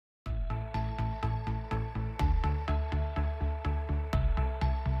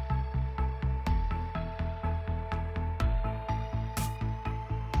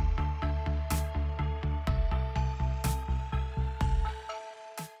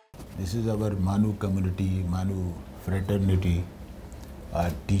This is our MANUU community, MANUU fraternity,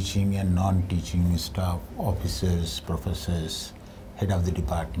 teaching and non-teaching staff, officers, professors, head of the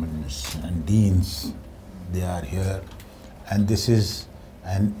departments and deans. They are here, and this is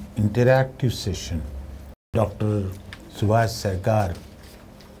an interactive session. Dr.Subhas Sarkar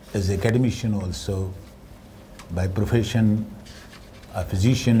is an academician also, by profession a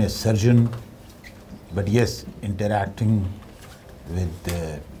physician, a surgeon, but yes, interacting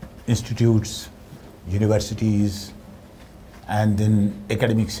with institutes, universities, and then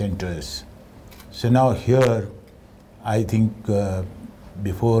academic centers. So now here, I think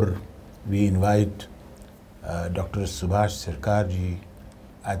before we invite Dr. Subhas Sarkar ji,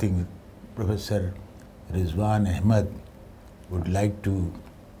 I think Professor Rizwan Ahmed would like to,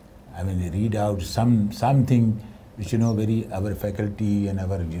 read out something which our faculty and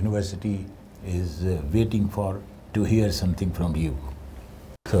our university is waiting for, to hear something from you.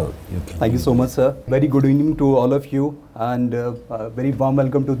 So you can. Thank you so much, sir. Very good evening to all of you, and very warm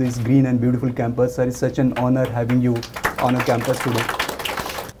welcome to this green and beautiful campus. Sir, it's such an honor having you on our campus today.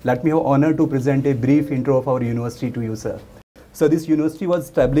 Let me have honor to present a brief intro of our university to you, sir. So this university was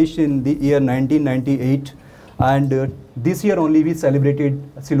established in the year 1998, and this year only we celebrated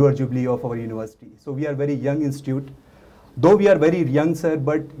Silver Jubilee of our university. So we are a very young institute. Though we are very young, sir,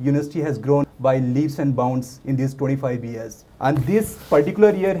 but university has grown by leaps and bounds in these 25 years. And this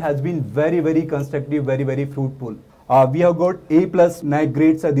particular year has been very, very constructive, very, very fruitful. We have got A+ NAC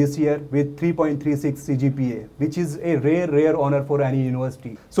grades this year with 3.36 CGPA, which is a rare honor for any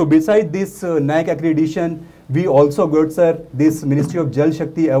university. So beside this NAC accreditation, we also got, sir, this Ministry of Jal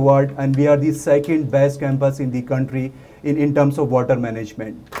Shakti award, and we are the second best campus in the country in terms of water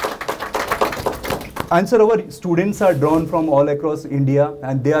management. And sir, our students are drawn from all across India,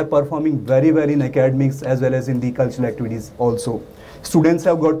 and they are performing very well in academics as well as in the cultural activities also. Students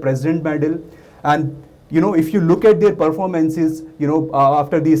have got President Medal, and if you look at their performances,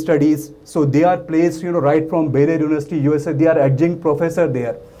 after these studies, so they are placed, right from Baylor University, USA, they are adjunct professor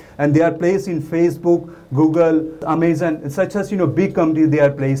there. And they are placed in Facebook, Google, Amazon, such as, big companies they are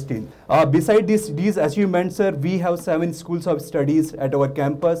placed in. Beside these achievements, sir, we have 7 schools of studies at our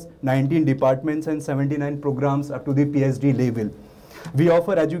campus, 19 departments and 79 programs up to the PhD level. We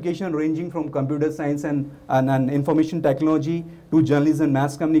offer education ranging from computer science and information technology to journalism,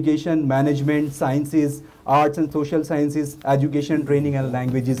 mass communication, management, sciences, arts and social sciences, education, training and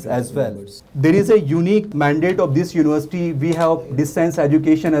languages as well. There is a unique mandate of this university. We have distance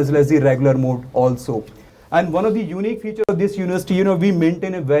education as well as the regular mode also. And one of the unique features of this university, we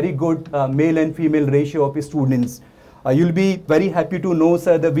maintain a very good male and female ratio of students. You'll be very happy to know,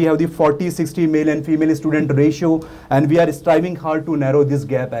 sir, that we have the 40-60 male and female student ratio, and we are striving hard to narrow this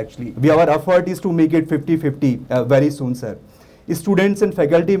gap actually. Our effort is to make it 50-50 very soon, sir. Students and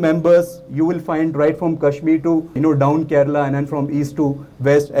faculty members, you will find right from Kashmir to, down Kerala, and then from east to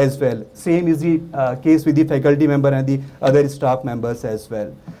west as well. Same is the case with the faculty member and the other staff members as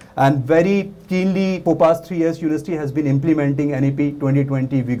well. And very keenly, for past 3 years, university has been implementing NEP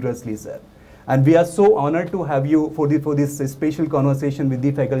 2020 vigorously, sir. And we are so honored to have you for this special conversation with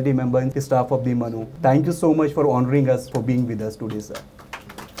the faculty member and the staff of the MANUU. Thank you so much for honoring us, for being with us today, sir.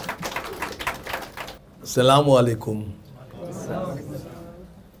 Assalamu alaikum.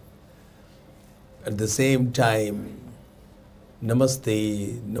 At the same time,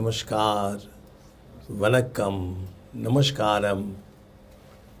 namaste, namaskar, vanakkam, namaskaram.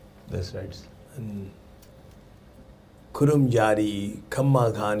 That's right. And kurum jari,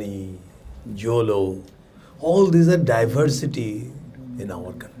 khamma ghani, Jolo, all these are diversity in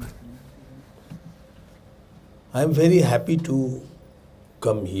our country. I am very happy to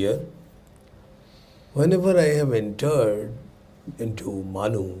come here. Whenever I have entered into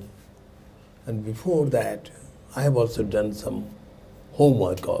MANUU, and before that, I have also done some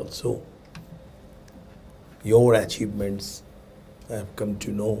homework also. Your achievements I have come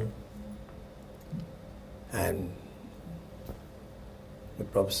to know, and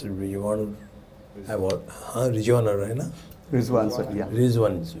Professor Rizwan, Rizwan, right? Rizwan, sir, yeah.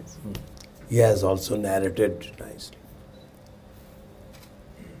 Rizwan, he has also narrated nicely.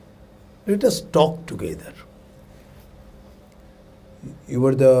 Let us talk together. You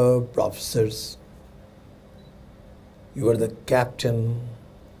were the professors, you were the captain,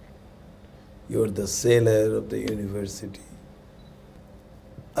 you were the sailor of the university.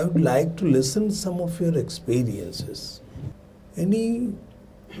 I would like to listen some of your experiences. Any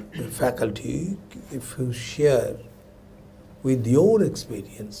faculty, if you share with your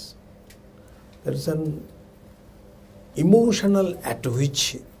experience, there is an emotional at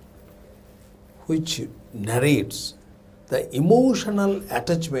which narrates the emotional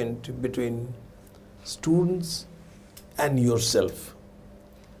attachment between students and yourself,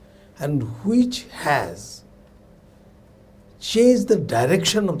 and which has changed the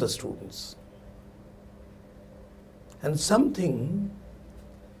direction of the students. And something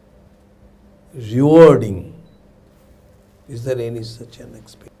rewarding. Is there any such an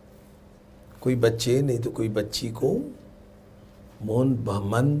experience? कोई बच्चे नहीं तो कोई बच्ची को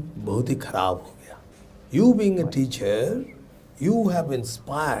मन बहुत ही खराब हो गया. You being a teacher, you have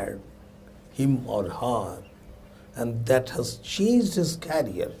inspired him or her, and that has changed his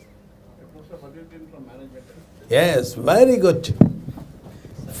career. Yes, very good.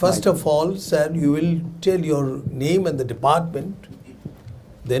 First of all, sir, you will tell your name and the department.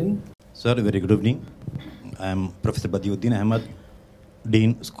 Then, sir, very good evening. I am Professor Badiuddin Ahmed,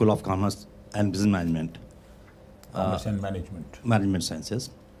 Dean, School of Commerce and Business Management. Commerce and Management. Management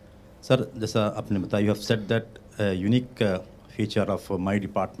Sciences. Sir, just apne bataya, you have said that a unique feature of my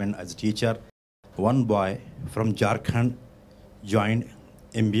department as a teacher, one boy from Jharkhand joined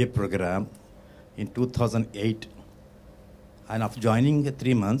MBA program in 2008, and after joining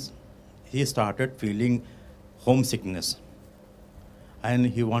 3 months, he started feeling homesickness. And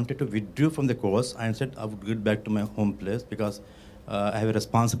he wanted to withdraw from the course and said, I would get back to my home place because I have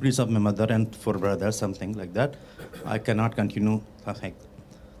responsibilities of my mother and 4 brothers, something like that. I cannot continue.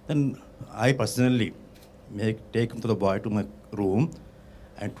 Then I personally take him to the boy to my room,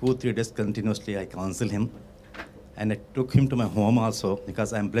 and 2-3 days continuously I counseled him. And I took him to my home also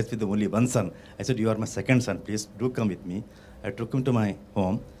because I am blessed with only one son. I said, you are my second son, please do come with me. I took him to my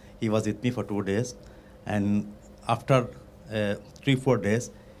home. He was with me for 2 days. And after 3-4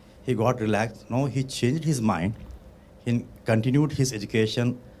 days, he got relaxed. Now he changed his mind. He continued his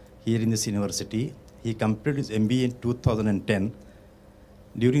education here in this university. He completed his MBA in 2010.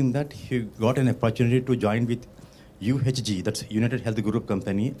 During that, he got an opportunity to join with UHG, that's United Health Group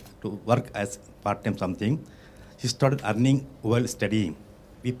Company, to work as part-time something. He started earning while studying.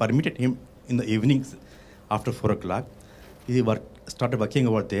 We permitted him in the evenings after 4 o'clock. He started working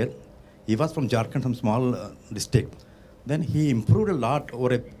over there. He was from Jharkhand, some small district. Then he improved a lot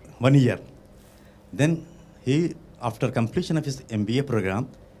over 1 year. Then he, after completion of his MBA program,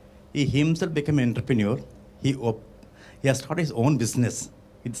 he himself became an entrepreneur. He has started his own business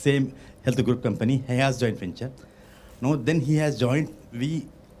with the same health group company. He has joined venture. Now then he has joined,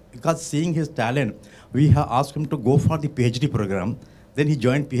 because seeing his talent, we have asked him to go for the PhD program. Then he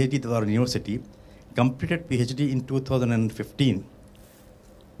joined PhD at our university, completed PhD in 2015.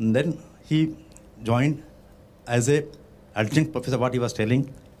 And then he joined as a adjunct professor, what he was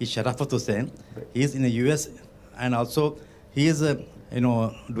telling, is Sharafat Hussain. He is in the US, and also he is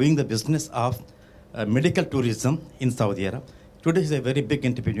doing the business of medical tourism in Saudi Arabia. Today he is a very big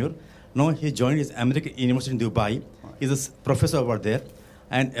entrepreneur. Now he joined his American University in Dubai. He is a professor over there.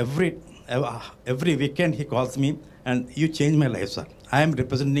 And every weekend he calls me, and you changed my life, sir. I am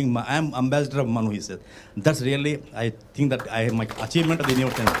ambassador of MANUU, he said. That's really, I think that I have my achievement of the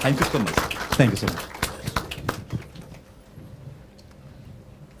university. Thank you so much. Thank you so much.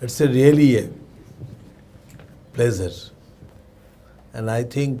 it's really a pleasure. And I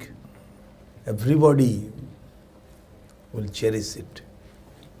think everybody will cherish it.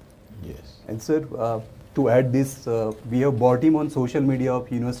 Yes. And sir, to add this, we have brought him on social media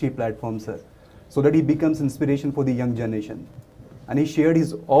of university platforms, sir, so that he becomes inspiration for the young generation. And he shared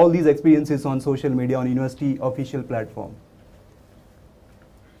all these experiences on social media on university official platform.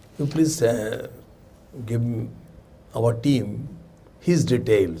 You please give our team his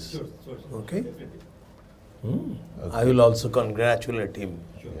details. Sure. Okay? I will also congratulate him.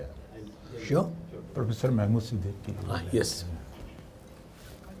 Sure? Professor Mahmood Siddiqui. Yes.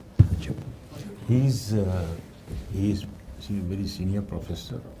 He is very senior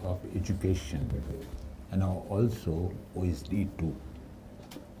professor of education, and now also OSD too.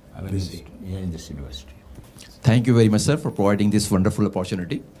 In this university. Thank you very much, sir, for providing this wonderful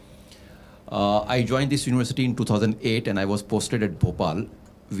opportunity. I joined this university in 2008, and I was posted at Bhopal.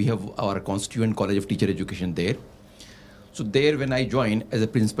 We have our constituent college of teacher education there. So there, when I joined as a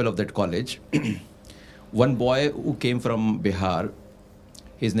principal of that college, one boy who came from Bihar,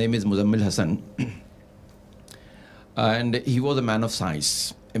 his name is Muzammil Hassan, and he was a man of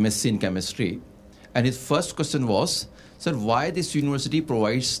science, MSc in chemistry. And his first question was, sir, why this university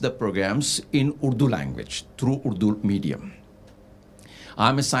provides the programs in Urdu language through Urdu medium?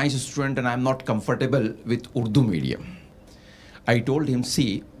 I'm a science student and I'm not comfortable with Urdu medium. I told him,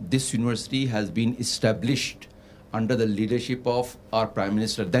 see, this university has been established under the leadership of our Prime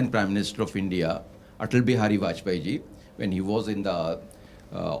Minister, then Prime Minister of India, Atal Bihari Vajpayee ji, when he was in the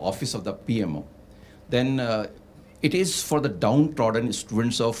office of the PMO. Then it is for the downtrodden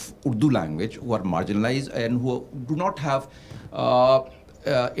students of Urdu language who are marginalized and who do not have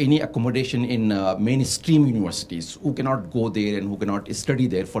any accommodation in mainstream universities, who cannot go there and who cannot study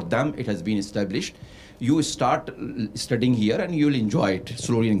there. For them, it has been established. You start studying here and you will enjoy it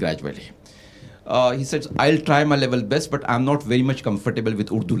slowly and gradually. He said, I'll try my level best, but I'm not very much comfortable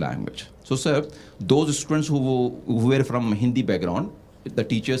with Urdu language. So, sir, those students who were from Hindi background, the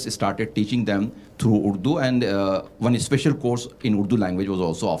teachers started teaching them through Urdu, and one special course in Urdu language was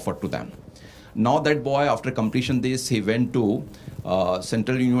also offered to them. Now that boy, after completion this, he went to other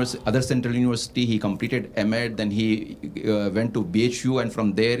central university. He completed MEd, then he went to BHU, and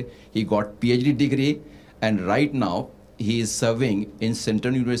from there he got PhD degree, and right now he is serving in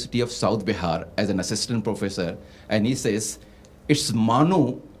Central University of South Bihar as an assistant professor, and he says, it's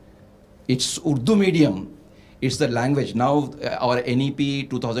MANUU, it's Urdu medium, it's the language. Now our NEP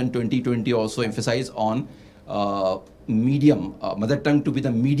 2020 also emphasize on medium, mother tongue to be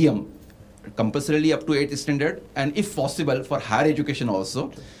the medium, compulsorily up to 8th standard, and if possible for higher education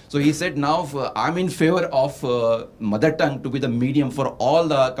also. So he said, now I'm in favor of mother tongue to be the medium for all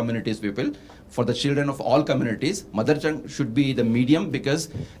the communities people. For the children of all communities, mother tongue should be the medium, because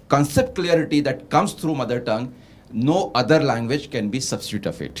concept clarity that comes through mother tongue, no other language can be substitute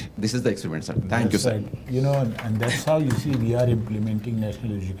of it. This is the experiment, sir. Thank you, sir. Right. You know, and that's how you see we are implementing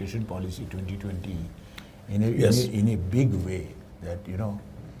National Education Policy 2020 in a big way, that, you know,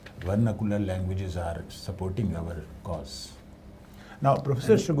 vernacular languages are supporting our cause. Now,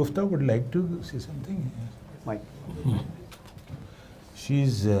 Professor Shagufta would like to say something. Mike. She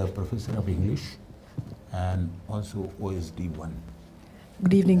is a professor of English and also OSD 1.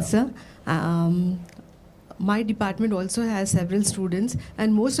 Good evening, sir. My department also has several students,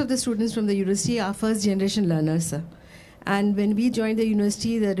 and most of the students from the university are first generation learners, sir. And when we joined the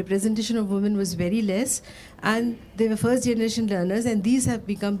university, the representation of women was very less, and they were first generation learners, and these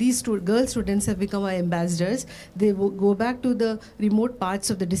girl students have become our ambassadors. They go back to the remote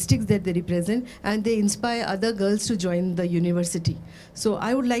parts of the districts that they represent, and they inspire other girls to join the university. So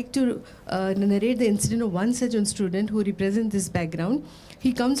I would like to narrate the incident of one such student who represents this background.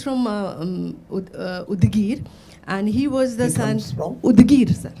 He comes from Udgir, and he was the son... Comes from?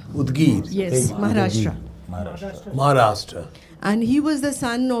 Udgir, sir. Udgir. Yes, Maharashtra. Maharashtra. And he was the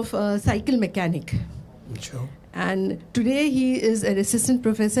son of a cycle mechanic. Sure. And today he is an assistant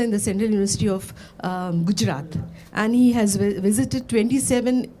professor in the Central University of Gujarat. And he has visited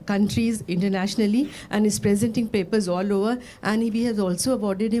 27 countries internationally and is presenting papers all over. And we have also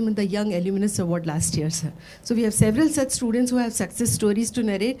awarded him the Young Alumnus Award last year, sir. So we have several such students who have success stories to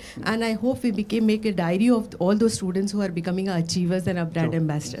narrate. And I hope we make a diary of all those students who are becoming our achievers and our brand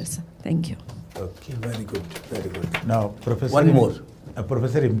ambassadors. Thank you. Okay, very good, very good. Now, Professor... One more.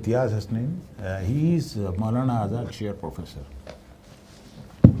 Professor Imtiaz Hasnain, he is Maulana Azad Chair Professor.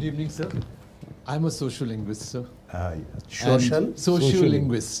 Good evening, sir. I'm a sociolinguist, sir.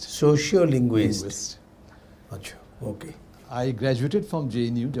 Sociolinguist. Sociolinguist. Achha, okay. I graduated from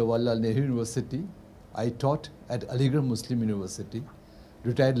JNU, Jawaharlal Nehru University. I taught at Aligarh Muslim University,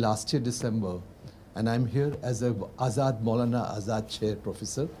 retired last year December, and I'm here as a Maulana Azad Chair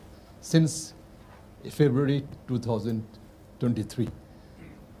Professor since February 2023.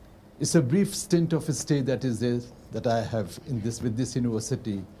 It's a brief stint of a stay that is there that I have with this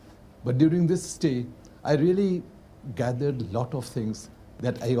university. But during this stay, I really gathered a lot of things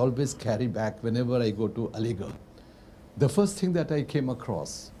that I always carry back whenever I go to Aligarh. The first thing that I came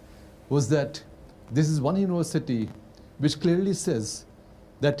across was that this is one university which clearly says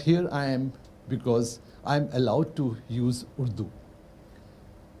that here I am because I'm allowed to use Urdu.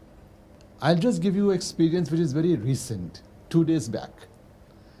 I'll just give you an experience which is very recent, 2 days back.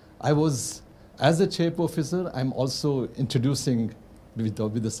 I was, as a chair professor, I'm also introducing, with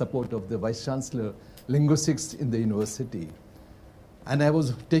the support of the Vice Chancellor, linguistics in the university. And I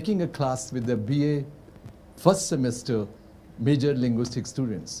was taking a class with the BA first semester major linguistics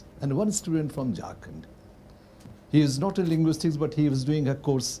students, and one student from Jharkhand. He is not in linguistics, but he was doing a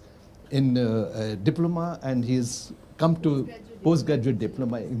course in diploma, and he's come to postgraduate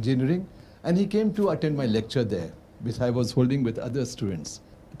diploma in engineering, and he came to attend my lecture there, which I was holding with other students.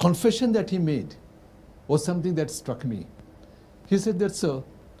 Confession that he made was something that struck me. He said that, sir,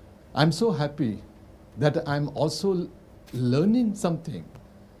 I'm so happy that I'm also learning something,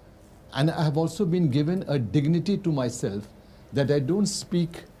 and I have also been given a dignity to myself that I don't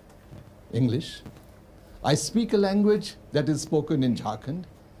speak English. I speak a language that is spoken in Jharkhand,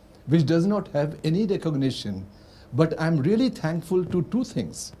 which does not have any recognition, but I'm really thankful to two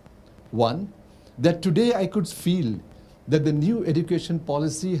things. One, that today I could feel that the new education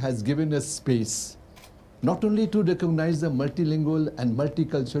policy has given us space not only to recognize the multilingual and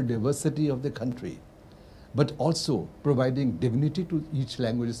multicultural diversity of the country, but also providing dignity to each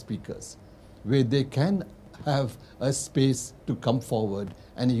language speakers, where they can have a space to come forward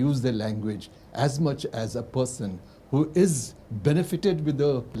and use the language as much as a person who is benefited with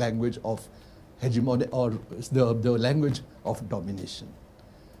the language of hegemony or the language of domination.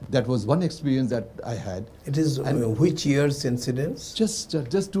 That was one experience that I had. It is which year's incidents? Just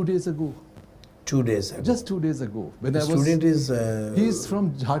 2 days ago. 2 days ago. Just 2 days ago. When The student is... He's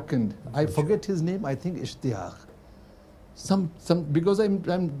from Jharkhand. I forget his name. I think Ishtiyaq. Because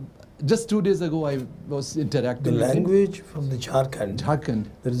I'm just 2 days ago I was interacting. The language from the Jharkhand. Jharkhand.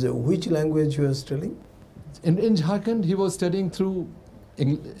 There is which language you are studying? In Jharkhand, he was studying through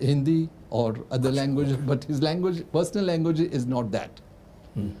Hindi or other language, but his personal language is not that.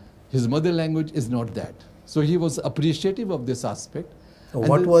 His mother language is not that. So he was appreciative of this aspect.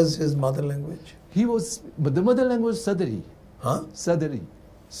 What was his mother language? But the mother language was Sadari. Huh? Sadari.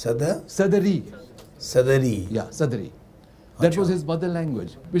 Sadari. Yeah, Sadari. That was his mother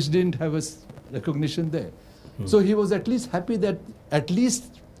language, which didn't have a recognition there. So he was at least happy that at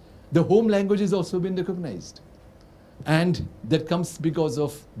least the home language is also been recognized. And that comes because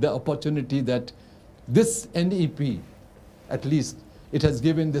of the opportunity that this NEP, at least, it has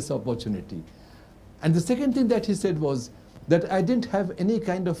given this opportunity. And the second thing that he said was that I didn't have any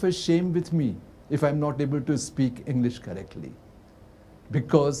kind of a shame with me if I'm not able to speak English correctly,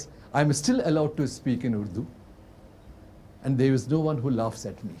 because I'm still allowed to speak in Urdu, and there is no one who laughs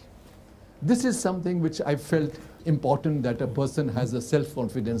at me. This is something which I felt important, that a person has a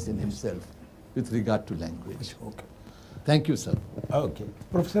self-confidence in himself with regard to language. Okay. Thank you, sir. Okay.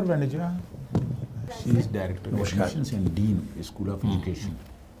 Professor Vaneja, she is Director of Admissions and Dean, School of Education.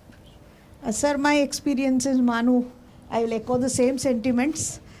 Sir, my experience in MANUU, I will echo the same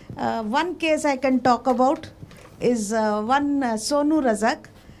sentiments. One case I can talk about is one Sonu Razak.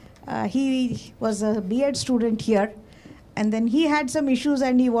 He was a B.Ed student here, and then he had some issues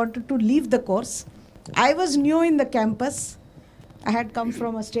and he wanted to leave the course. I was new in the campus. I had come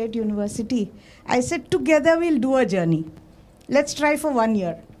from a state university. I said, together we'll do a journey. Let's try for 1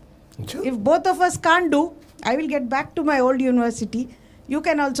 year. Sure. If both of us can't do, I will get back to my old university. You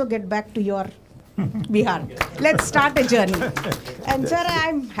can also get back to your Bihar. Let's start a journey. And sir,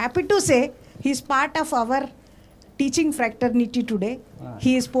 I'm happy to say he's part of our teaching fraternity today.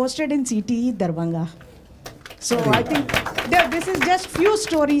 He is posted in CTE Darbhanga. So I think this is just few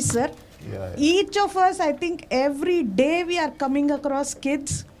stories, sir. Yeah. Each of us, I think every day we are coming across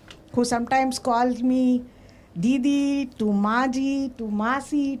kids who sometimes call me Didi, to Maji, to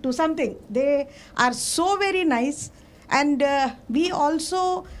Masi, to something. They are so very nice, and we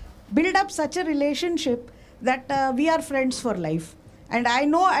also build up such a relationship that we are friends for life. And I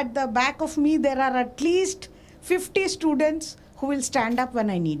know at the back of me there are at least 50 students who will stand up when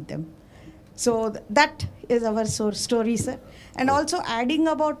I need them. So that is our story, sir. And also adding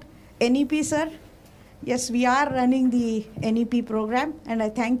about NEP, sir. Yes, we are running the NEP program, and I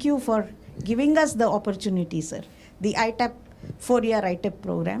thank you for giving us the opportunity, sir. The ITAP, 4-year ITAP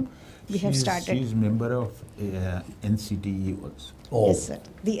program we have started. She is member of NCTE also. Oh. Yes, sir.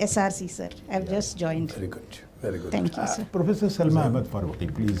 The SRC, sir. I've just joined. Very good. Very good. Thank you, sir. Professor Salma Ahmed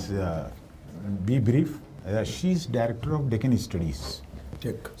Farooqi, please be brief. She is Director of Deccan Studies.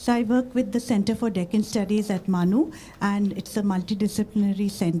 Check. So I work with the Center for Deccan Studies at MANUU, and it's a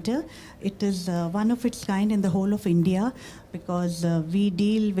multidisciplinary center. It is one of its kind in the whole of India, because we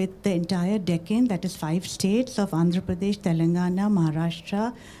deal with the entire Deccan, that is 5 states of Andhra Pradesh, Telangana,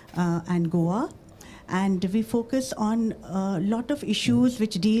 Maharashtra, and Goa. And we focus on a lot of issues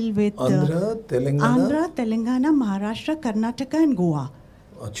which deal with Andhra, Telangana, Maharashtra, Karnataka, and Goa.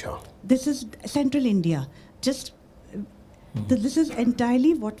 Acha. This is central India. This is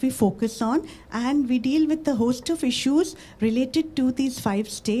entirely what we focus on, and we deal with a host of issues related to these 5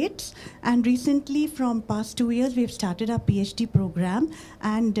 states. And recently, from past 2 years, we've started our PhD program,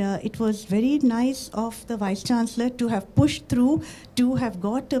 and it was very nice of the Vice Chancellor to have pushed through to have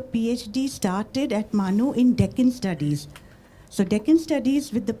got a PhD started at MANUU in Deccan Studies. So Deccan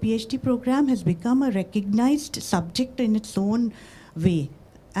Studies with the PhD program has become a recognized subject in its own way.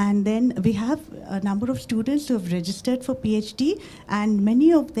 And then we have a number of students who have registered for PhD, and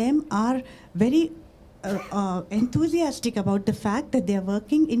many of them are very enthusiastic about the fact that they are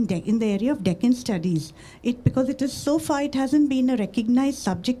working in the area of Deccan Studies. Because it is so far, it hasn't been a recognized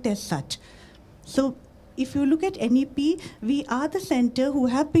subject as such. So if you look at NEP, we are the center who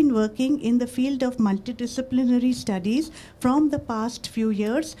have been working in the field of multidisciplinary studies from the past few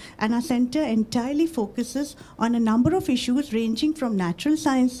years, and our center entirely focuses on a number of issues ranging from natural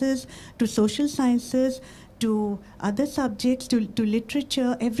sciences to social sciences to other subjects, to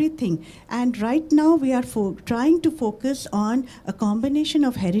literature, everything. And right now we are trying to focus on a combination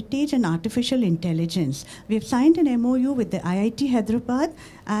of heritage and artificial intelligence. We have signed an MOU with the IIT Hyderabad,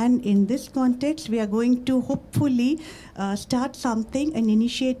 and in this context we are going to hopefully start something, an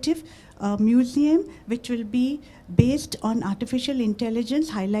initiative, a museum which will be based on artificial intelligence,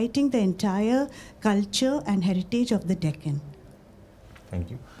 highlighting the entire culture and heritage of the Deccan.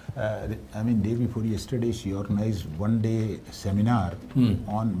 Thank you. I mean, day before yesterday, she organized one-day seminar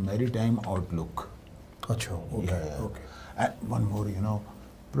on maritime outlook. Achha, okay, Yeah. okay. And one more,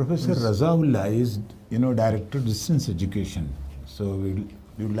 Professor Razaullah is, Director of Distance Education. So we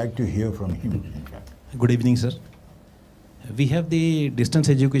would like to hear from him, in fact. Good evening, sir. We have the distance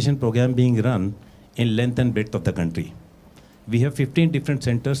education program being run in length and breadth of the country. We have 15 different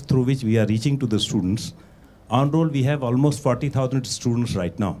centers through which we are reaching to the students. On roll, we have almost 40,000 students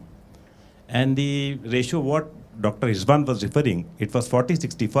right now. And the ratio what Dr. Isban was referring, it was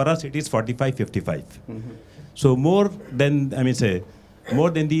 40-60. For us, it is 45-55. So more than, more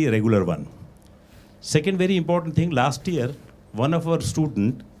than the regular one. Second very important thing, last year, one of our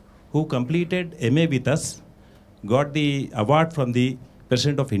students who completed MA with us got the award from the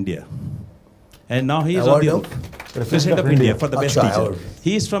President of India. And now he is Award on the President of India for the best teacher.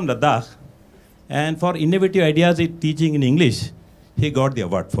 He is from Ladakh. And for innovative ideas in teaching in English, he got the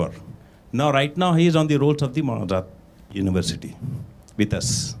award for. Now, right now, he is on the rolls of the Maharajah University with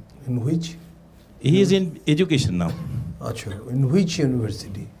us. In which? He is in education now. Achha, in which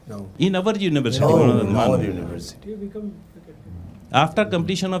university now? In our university. In our university. After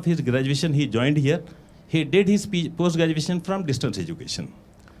completion of his graduation, he joined here. He did his post-graduation from distance education.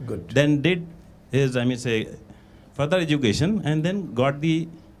 Good. Then did his, further education, and then got the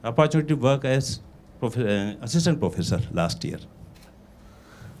opportunity to work as assistant professor last year.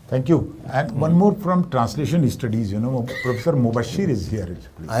 Thank you. And one more from translation studies, Professor Mubashir is here.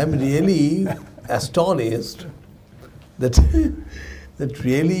 I am really astonished that that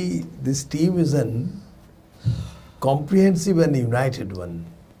really this team is an comprehensive and united one.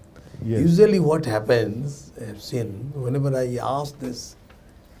 Yes. Usually what happens, I have seen, whenever I ask this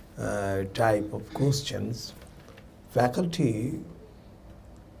type of questions, faculty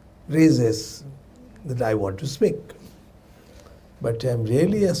raises that I want to speak. But I'm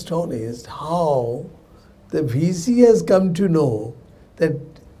really astonished how the VC has come to know that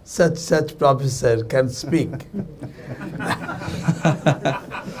such professor can speak.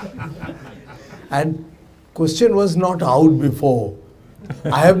 And question was not out before.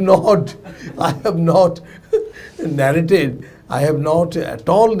 I have not narrated, I have not at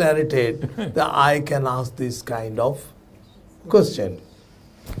all narrated that I can ask this kind of question.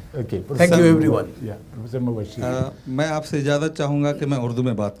 Okay. Thank you everyone. Yeah, Professor Mubashir. मैं आपसे इजाज़त चाहूँगा कि मैं उर्दू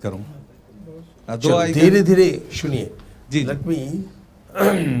में बात करूँ. धीरे धीरे सुनिए. जी. Let me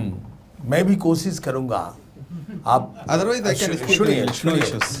मैं भी कोशिश करूँगा. आप Otherwise I can speak English, no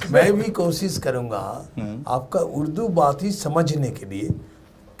issues. मैं भी कोशिश करूँगा आपका उर्दू बात ही समझने के लिए.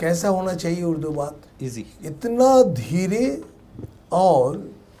 कैसा होना चाहिए उर्दू बात? Easy. इतना धीरे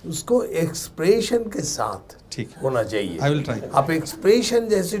और उसको एक्सप्रेशन के साथ ठीक होना चाहिए. I will try. आप एक्सप्रेशन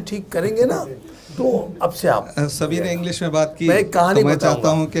जैसे ठीक करेंगे ना तो अब से आप सभी ने इंग्लिश में बात की. मैं कहानी तो मैं चाहता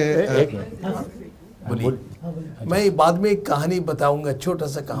हूँ कि बोलिए. मैं बाद में एक कहानी बताऊंगा, छोटा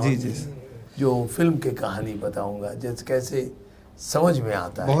सा कहानी. जी. जो फिल्म की कहानी बताऊंगा जैसे कैसे समझ में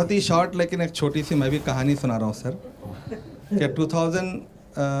आता है. बहुत ही शॉर्ट लेकिन एक छोटी सी मैं भी कहानी सुना रहा हूँ सर. कि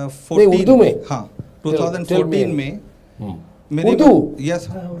 2014 उर्दू में. हाँ 2014 में मेरी उर्दू. यस.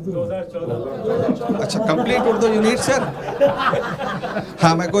 अच्छा कंप्लीट उर्दू यूनिट सर.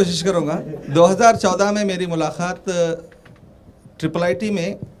 हाँ मैं कोशिश करूँगा. 2014 में मेरी मुलाकात IIIT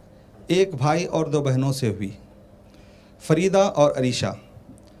में एक भाई और दो बहनों से हुई, फरीदा और अरीशा.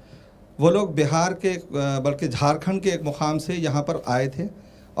 वो लोग बिहार के बल्कि झारखंड के एक मुकाम से यहाँ पर आए थे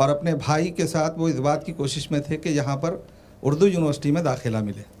और अपने भाई के साथ वो इस बात की कोशिश में थे कि यहाँ पर उर्दू यूनिवर्सिटी में दाखिला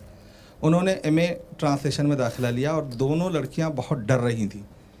मिले. उन्होंने MA ट्रांसलेशन में दाखिला लिया और दोनों लड़कियाँ बहुत डर रही थीं.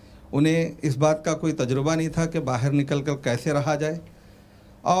 उन्हें इस बात का कोई तजुर्बा नहीं था कि बाहर निकल कर कैसे रहा जाए.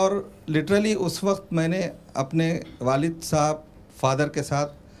 और लिटरली उस वक्त मैंने अपने वालिद साहब फादर के साथ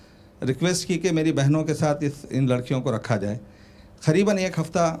रिक्वेस्ट की कि मेरी बहनों के साथ इन लड़कियों को रखा जाए. क़रीबन एक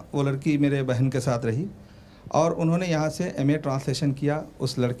हफ़्ता वो लड़की मेरे बहन के साथ रही और उन्होंने यहाँ से MA ट्रांसलेशन किया.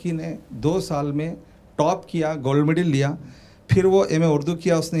 उस लड़की ने 2 साल में टॉप किया, गोल्ड मेडल लिया. फिर वो MA उर्दू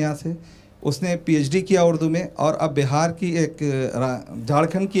किया उसने यहाँ से. उसने पीएचडी किया उर्दू में, और अब बिहार की एक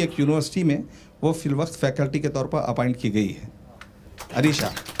झारखंड की एक यूनिवर्सिटी में वो फिलवक्त फैकल्टी के तौर पर अपॉइंट की गई है,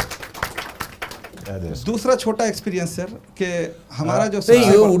 अरीशा। दूसरा छोटा एक्सपीरियंस सर कि हमारा जो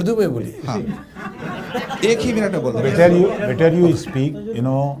नहीं, उर्दू में बोलिए। हाँ, एक ही मिनट में बोल रहा better you speak, you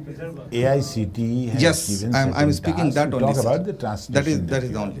know, AICT has yes, given I'm speaking that only, talk sir. about the translation. that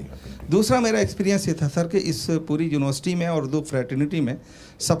is the only. दूसरा मेरा एक्सपीरियंस ये था सर कि इस पूरी यूनिवर्सिटी में और उर्दू फ्रेटर्निटी में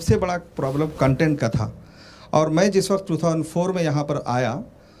सबसे बड़ा प्रॉब्लम कंटेंट का था। और मैं जिस वक्त 2004 में यहाँ पर आया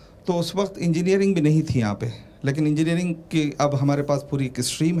तो उस वक्त इंजीनियरिंग भी नहीं थी यहाँ पे, लेकिन इंजीनियरिंग की अब हमारे पास पूरी एक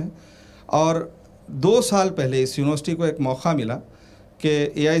स्ट्रीम है। और 2 साल पहले इस यूनिवर्सिटी को एक मौका मिला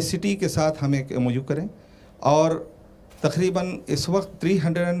कि AICT के साथ हम एक MOU करें, और तकरीबन इस वक्त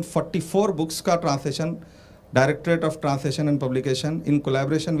 344 बुक्स का translation directorate of translation and publication in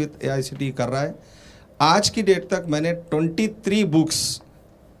collaboration with AICT कर रहा है। आज की डेट तक मैंने 23 बुक्स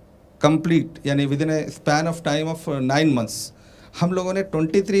कंप्लीट, यानी with in A span of time of 9 months हम लोगों ने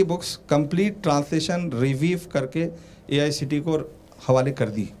 23 बुक्स कंप्लीट ट्रांसलेशन रिव्यू करके AICT को हवाले कर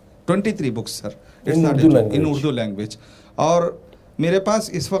दी। 23 बुक्स सर, इन उर्दू लैंग्वेज। और मेरे पास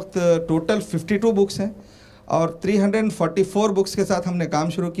इस वक्त टोटल 52 बुक्स हैं और 344 बुक्स के साथ हमने काम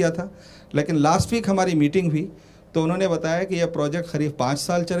शुरू किया था। लेकिन लास्ट वीक हमारी मीटिंग हुई तो उन्होंने बताया कि यह प्रोजेक्ट करीब 5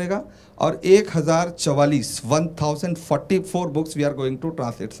 साल चलेगा और 1044 books we are going to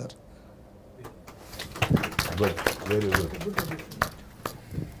translate sir. Good, very good.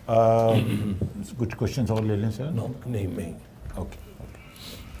 कुछ क्वेश्चंस और ले लें सर? नहीं मैं ओके।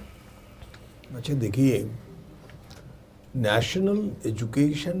 अच्छा देखिए, नेशनल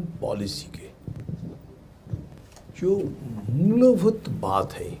एजुकेशन पॉलिसी के जो मूलभूत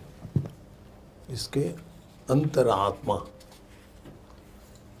बात है, इसके अंतरात्मा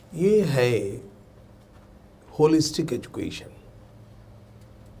ये है holistic education.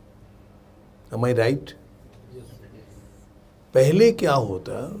 Am I right? पहले क्या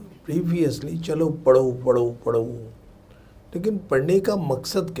होता, प्रीवियसली चलो पढ़ो पढ़ो पढ़ो, लेकिन पढ़ने का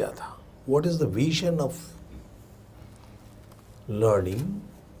मकसद क्या था? What is the vision of learning?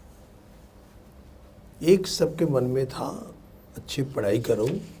 एक सबके मन में था अच्छी पढ़ाई करो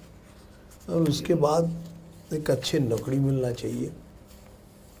और उसके बाद एक अच्छी नौकरी मिलना चाहिए,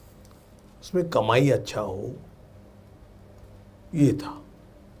 उसमें कमाई अच्छा हो, ये था।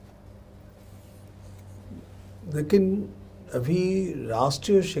 लेकिन अभी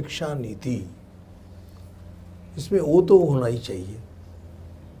राष्ट्रीय शिक्षा नीति, इसमें वो तो होना ही चाहिए,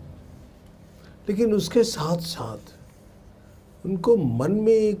 लेकिन उसके साथ साथ उनको मन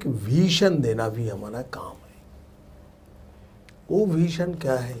में एक विजन देना भी हमारा काम है। वो विजन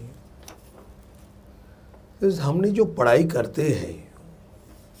क्या है? हमने जो पढ़ाई करते हैं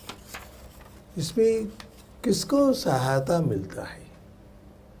इसमें किसको सहायता मिलता है,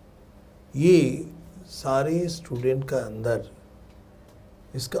 ये सारे स्टूडेंट का अंदर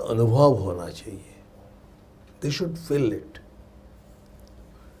इसका अनुभव होना चाहिए। They should feel it,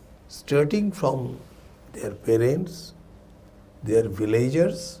 starting from their parents, there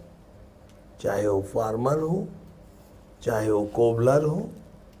villagers, चाहे वो फार्मर हो, चाहे वो कोबलर हो,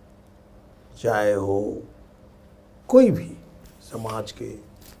 चाहे हो कोई भी समाज के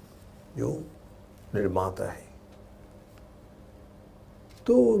जो निर्माता है,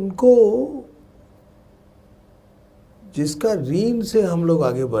 तो उनको जिसका ऋण से हम लोग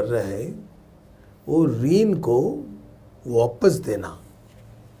आगे बढ़ रहे हैं, वो ऋण को वापस देना,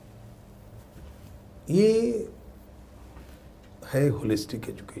 ये है holistic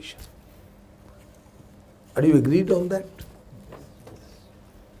education. Are you agreed on that?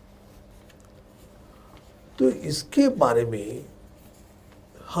 तो इसके बारे में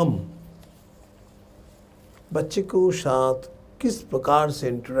हम बच्चे को साथ किस प्रकार से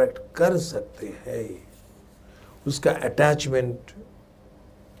इंटरेक्ट कर सकते हैं, उसका अटैचमेंट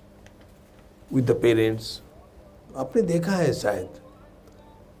विद द पेरेंट्स, आपने देखा है शायद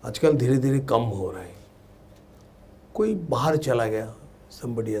आजकल धीरे धीरे कम हो रहा है। कोई बाहर चला गया,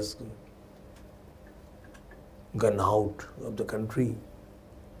 somebody has gone out of the country,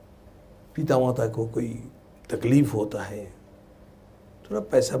 पिता माता को कोई तकलीफ होता है, थोड़ा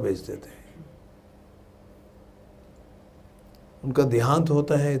पैसा भेज देते हैं, उनका देहांत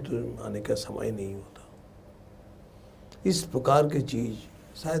होता है तो आने का समय नहीं होता। इस प्रकार की चीज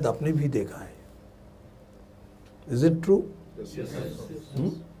शायद आपने भी देखा है। Is it true?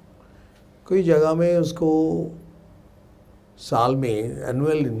 कोई जगह में उसको साल में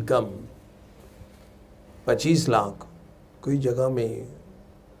एनुअल इनकम 25 लाख, कोई जगह में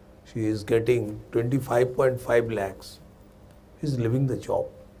she is getting 25.5 lakhs, is living the job.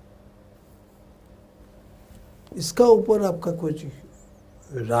 इसका ऊपर आपका कुछ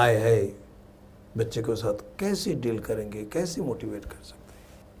राय है बच्चे के साथ कैसे डील करेंगे, कैसे मोटिवेट कर सकते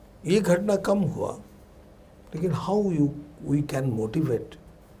हैं। ये घटना कम हुआ, लेकिन how we can motivate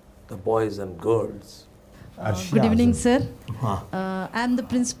the boys and girls. Good evening, sir. हाँ। I am the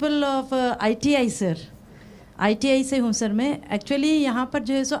principal of ITI, sir. ITI से हूँ सर मैं। एक्चुअली यहाँ पर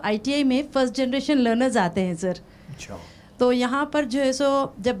जो है सो ITI में फर्स्ट जनरेशन लर्नर्स आते हैं सर। अच्छा। तो यहाँ पर जो है सो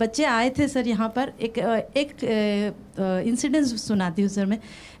जब बच्चे आए थे सर, यहाँ पर एक इंसिडेंट सुनाती हूँ सर मैं।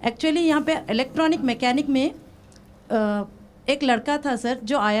 एक्चुअली यहाँ पे इलेक्ट्रॉनिक मैकेनिक में एक लड़का था सर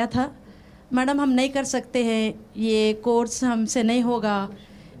जो आया था, मैडम हम नहीं कर सकते हैं, ये कोर्स हमसे नहीं होगा,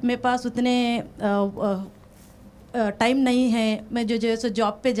 मेरे पास उतने टाइम नहीं है, मैं जो है सो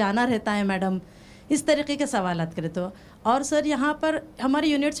जॉब पे जाना रहता है मैडम, इस तरीके के सवालात करे तो। और सर यहाँ पर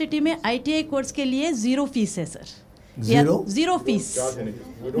हमारी यूनिवर्सिटी में ITI कोर्स के लिए 0 फीस है sir. Zero fees.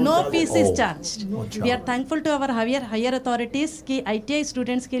 No fees is charged. We are thankful to our higher authorities कि ITI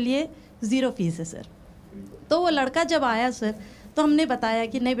स्टूडेंट्स के लिए 0 फीस है सर। तो वो लड़का जब आया सर, तो हमने बताया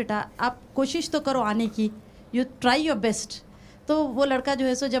कि नहीं बेटा आप कोशिश तो करो आने की, यू ट्राई योर बेस्ट। तो वो लड़का जो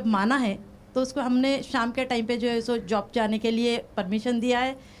है सो जब माना है, तो उसको हमने शाम के टाइम पे जो है सो जॉब जाने के लिए परमिशन दिया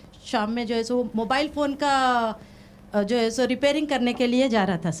है। शाम में जो है सो मोबाइल फ़ोन का जो है सो रिपेयरिंग करने के लिए जा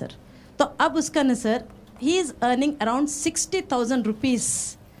रहा था सर। तो अब उसका न sir, he is earning around 60,000 rupees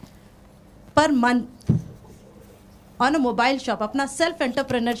per month on a mobile shop। अपना सेल्फ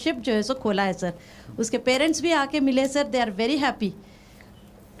एंटरप्रेन्योरशिप जो है सो खोला है सर। उसके पेरेंट्स भी आके मिले sir, they are very happy.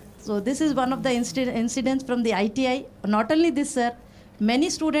 So this is one of the incidents from the ITI. Not only this sir, many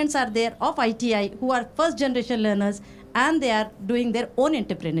students are there of ITI who are first generation learners and they are doing their own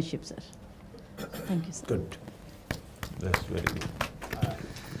entrepreneurship sir. Thank you sir. Good. That's very good.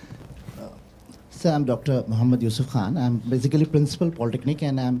 Sir, I'm Dr. Muhammad Yusuf Khan. I'm basically principal Polytechnic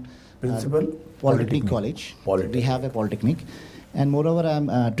and I'm Principal Polytechnic College. Polytechnic. We have a Polytechnic. And moreover,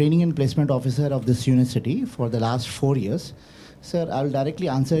 I'm training and placement officer of this university for the last 4 years. Sir, I'll directly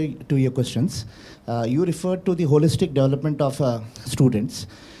answer to your questions. You referred to the holistic development of students.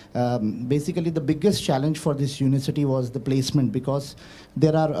 Basically, the biggest challenge for this university was the placement, because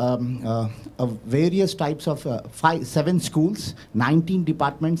there are various types of 7 schools, 19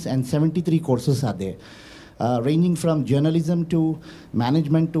 departments, and 73 courses are there. Ranging from journalism to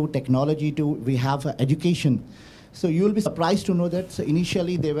management to technology to we have education. So you will be surprised to know that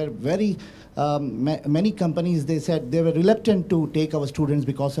initially they were very, many companies, they said they were reluctant to take our students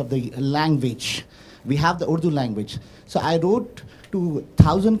because of the language. We have the Urdu language. So I wrote to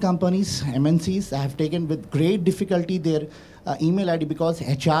 1,000 companies, MNCs. I have taken with great difficulty their email ID, because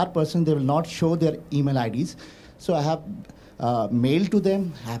HR person, they will not show their email IDs. So I have mailed to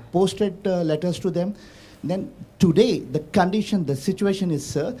them, I have posted letters to them. Then today, the condition, the situation is,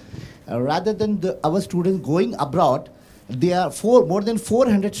 sir, rather than our students going abroad, there are more than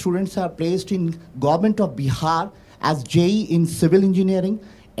 400 students are placed in government of Bihar as JE in civil engineering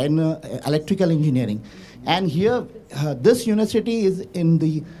and electrical engineering. And here, this university is in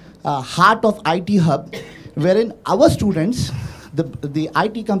the heart of IT hub, wherein our students, the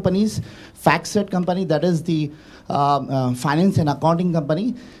IT companies, FactSet company, that is the finance and accounting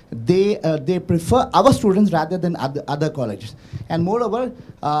company, they prefer our students rather than other colleges. And moreover,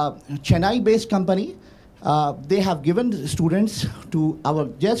 Chennai-based company, they have given students to our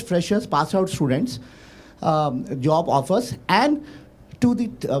just freshers, pass-out students, job offers, and to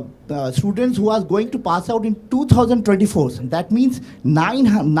the students who are going to pass out in 2024. That means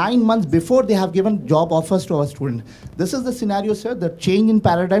 9 months before they have given job offers to our students. This is the scenario, sir, the change in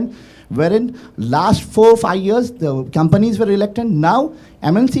paradigm, wherein last 4 or 5 years, the companies were reluctant. Now,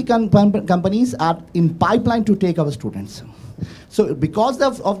 MNC companies are in pipeline to take our students. So because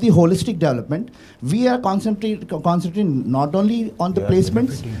of the holistic development, we are concentrating not only on the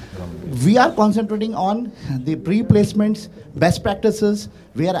placements, we are concentrating on the pre-placements, best practices.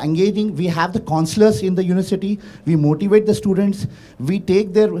 We are engaging, we have the counselors in the university, we motivate the students, we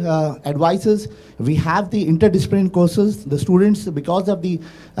take their advices, we have the interdisciplinary courses. The students, because of the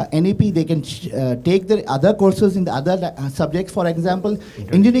NEP, they can take their other courses in the other subjects. For example,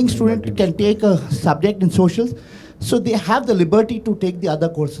 engineering student can take a subject in socials. So they have the liberty to take the other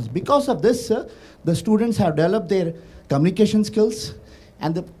courses. Because of this, sir, the students have developed their communication skills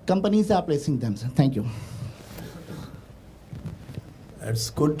and the companies are placing them, sir. Thank you.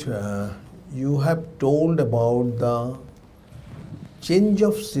 That's good. You have told about the change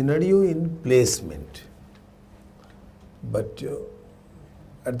of scenario in placement. But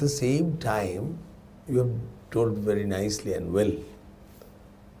at the same time, you have told very nicely and well.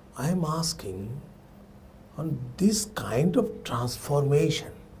 I am asking, on this kind of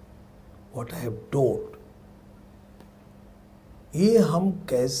transformation, what I have told, ये हम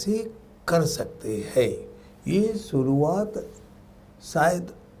कैसे कर सकते हैं। ये शुरुआत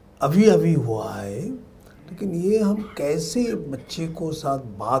शायद अभी अभी हुआ है, लेकिन ये हम कैसे बच्चे को साथ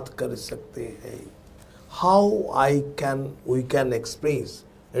बात कर सकते हैं, how we can express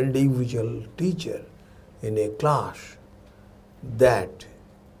individual teacher in a class that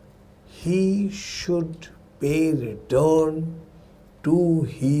he should pay return to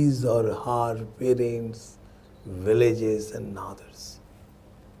his or her parents, villages and others.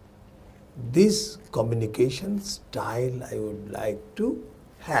 This communication style I would like to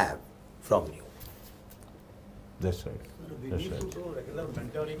have from you. That's right. That's right.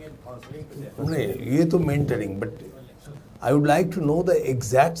 नहीं, ये तो mentoring, but I would like to know the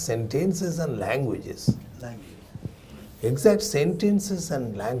exact sentences and languages. Exact sentences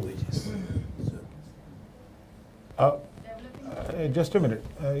and languages. Just a minute.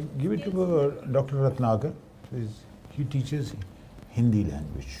 Give it to Dr. Ratnakar. He teaches Hindi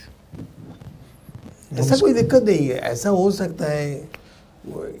language. ऐसा कोई दिक्कत नहीं है, ऐसा हो सकता है।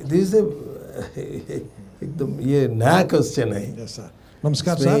 दिस एकदम ये नया क्वेश्चन है।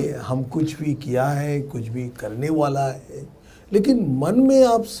 नमस्कार सर। हम कुछ भी किया है, कुछ भी करने वाला है, लेकिन मन में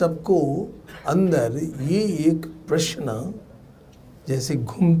आप सबको अंदर ये एक प्रश्न जैसे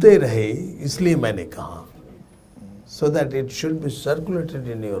घूमते रहे, इसलिए मैंने कहा, so that it should be circulated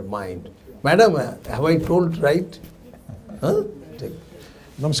in your mind. Madam, have I told right?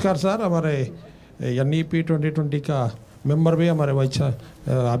 नमस्कार सर। हमारे NEP 2020 का मेंबर भी हमारे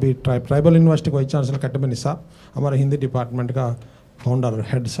अभी tribal university vice chancellor cut money साहब, हमारे हिंदी डिपार्टमेंट का फाउंडर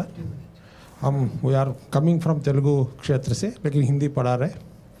हेड सर। हम we are coming from Telugu क्षेत्र से, लेकिन हिंदी पढ़ा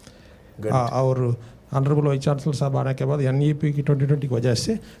रहे। और ऑनरेबल वाइस चांसलर साहब आने के बाद NEP की 2020 की वजह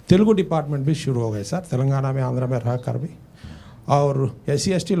से तेलुगु डिपार्टमेंट भी शुरू हो गए सर, तेलंगाना में, आंध्र में रह कर भी। और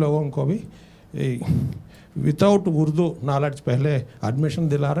SC/ST लोगों को भी विदाउट उर्दू नॉलेज पहले एडमिशन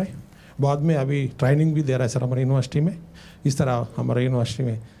दिला रहे, बाद में अभी ट्रेनिंग भी दे रहा है सर हमारी यूनिवर्सिटी में। इस तरह हमारे यूनिवर्सिटी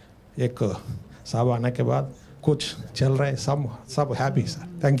में एक साहब आने के बाद कुछ चल रहा है, सब happy sir.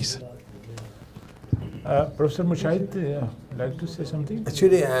 Thank you sir. Professor Mushahid, like to say something?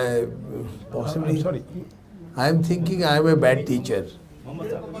 Actually, possibly. I'm sorry. I am thinking I am a bad teacher.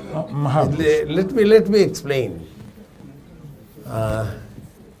 Let me explain.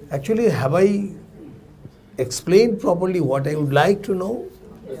 Actually, have I explained properly what I would like to know?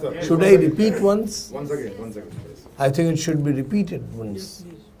 Should I repeat once? Once again. I think it should be repeated once.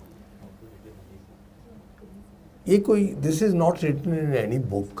 This is not written in any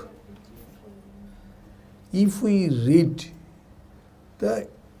book. If we read the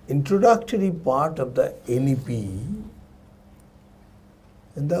introductory part of the NEP,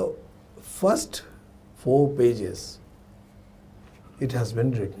 in the first 4 pages, it has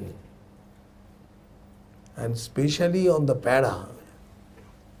been written. And especially on the para,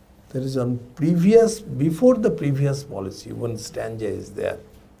 there is before the previous policy, one stanza is there,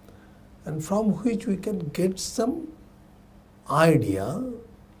 and from which we can get some idea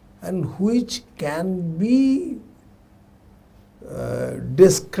and which can be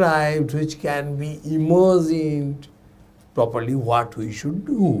described, which can be imagined properly what we should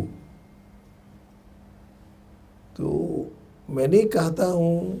do. तो मैंने कहता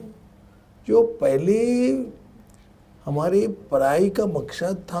हूँ, जो पहले हमारे पढ़ाई का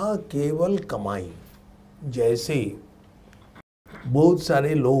मकसद था केवल कमाई, जैसे बहुत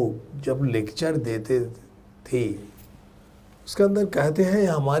सारे लोग जब लेक्चर देते थे उसके अंदर कहते हैं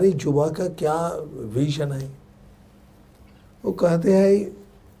हमारी युवा का क्या विजन है, वो कहते हैं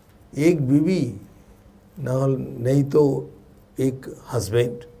एक बीवी नहीं तो एक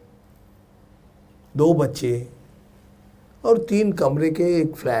हस्बैंड, 2 बच्चे और 3 कमरे के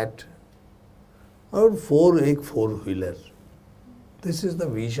एक फ्लैट और एक 4 wheeler. This is the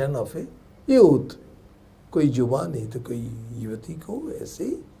vision of A youth. कोई युवा नहीं तो कोई युवती को ऐसे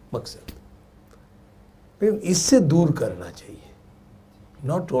मकसद, लेकिन इससे दूर करना चाहिए।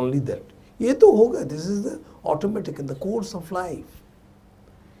 नॉट ओनली दैट, ये तो होगा, this is the automatic in the course of life.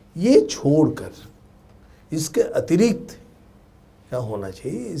 ये छोड़कर इसके अतिरिक्त क्या होना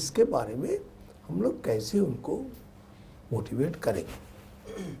चाहिए, इसके बारे में हम लोग कैसे उनको मोटिवेट करेंगे।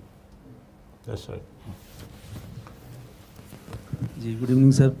 That's right. Ji good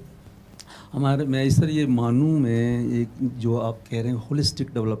evening sir. मैं सर ये मानू में एक जो आप कह रहे हैं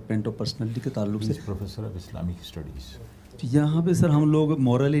होलिस्टिक डेवलपमेंट और पर्सनालिटी के ताल्लुक से, प्रोफेसर ऑफ इस्लामिक स्टडीज़, यहाँ पे सर हम लोग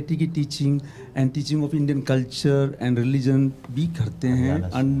मॉरलिटी की teaching and teaching of Indian culture and religion भी करते हैं,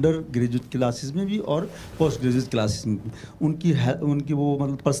 अंडर ग्रेजुएट क्लासेस में भी और पोस्ट ग्रेजुएट क्लासेस में भी। उनकी वो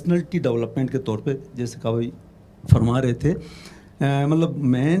मतलब पर्सनालिटी डेवलपमेंट के तौर पे जैसे कभी फरमा रहे थे, मतलब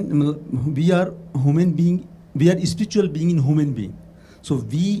we are human being, we are spiritual being in human being. So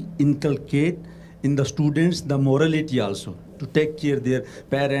we inculcate in the students the morality also, to take care their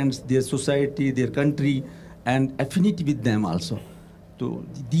parents, their society, their country, and affinity with them also. So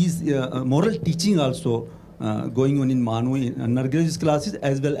these moral teaching also going on in MANUU in undergraduate classes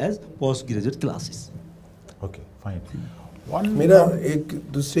as well as postgraduate classes. Okay, fine. मेरा एक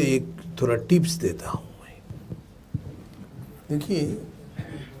दूसरे एक थोड़ा tips देता हूँ मैं. देखिए,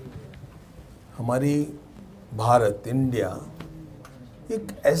 हमारी भारत, इंडिया एक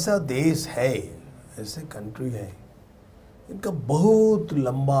ऐसा देश है, ऐसे कंट्री है, इनका बहुत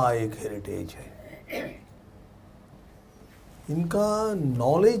लंबा एक हेरिटेज है. इनका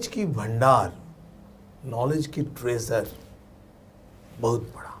नॉलेज की भंडार, नॉलेज की ट्रेजर बहुत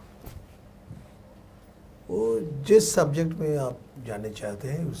बड़ा. वो जिस सब्जेक्ट में आप जाने चाहते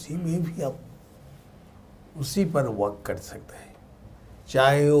हैं उसी में भी आप उसी पर वर्क कर सकते हैं.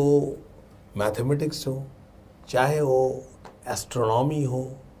 चाहे वो मैथमेटिक्स हो, चाहे वो एस्ट्रोनॉमी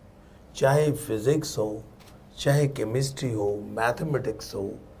हो, चाहे फिजिक्स हो, चाहे केमिस्ट्री हो, मैथमेटिक्स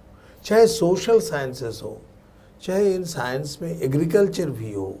हो, चाहे सोशल साइंसेस हो, चाहे इन साइंस में एग्रीकल्चर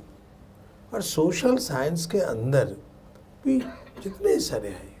भी हो, और सोशल साइंस के अंदर भी जितने सारे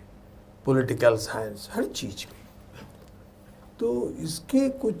हैं, पॉलिटिकल साइंस, हर चीज़ में. तो इसके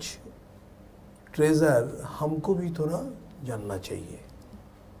कुछ ट्रेजर हमको भी थोड़ा जानना चाहिए.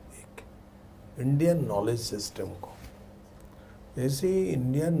 एक इंडियन नॉलेज सिस्टम को, जैसे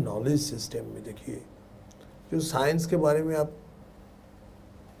इंडियन नॉलेज सिस्टम में देखिए, जो साइंस के बारे में आप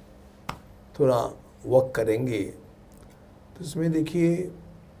थोड़ा वर्क करेंगे तो इसमें देखिए,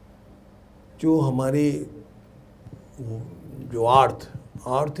 जो हमारी जो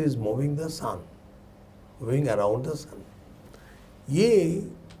earth is moving the sun, moving around the सन. ये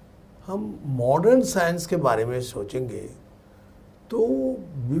हम मॉडर्न साइंस के बारे में सोचेंगे तो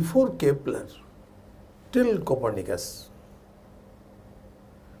बिफोर केपलर टिल कोपर्निकस,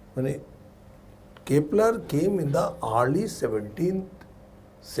 माने Kepler came in the early 17th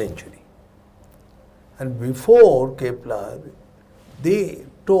century, and before Kepler they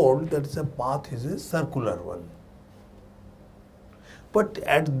told that the path is a circular one. But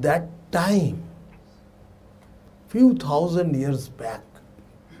at that time, few thousand years back,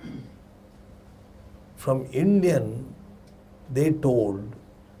 from Indian, they told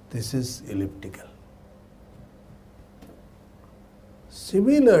this is elliptical.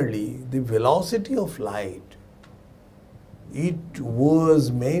 Similarly, the velocity of light, it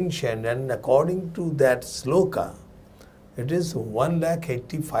was mentioned, and according to that sloka, it is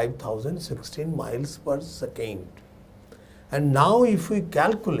 1,85,016 miles per second. And now if we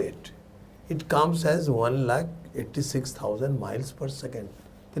calculate, it comes as 1,86,000 miles per second.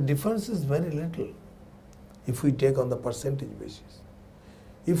 The difference is very little if we take on the percentage basis.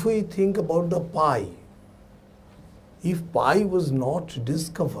 If we think about the pi, if pi was not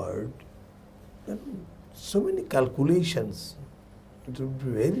discovered, then so many calculations, it would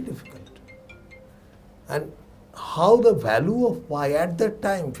be very difficult. And how the value of pi at that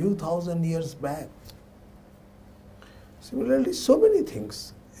time, few thousand years back. Similarly, so many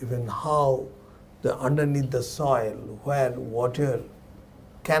things, even how the underneath the soil, where water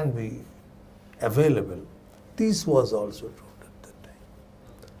can be available, this was also true at that time.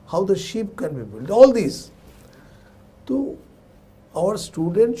 How the ship can be built, all these. So, our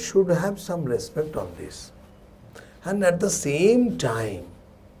students should have some respect on this. And at the same time,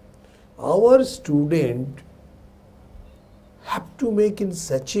 our student have to make in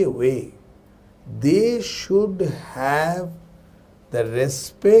such a way, they should have the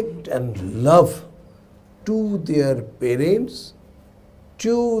respect and love to their parents,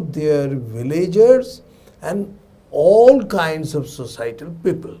 to their villagers, and all kinds of societal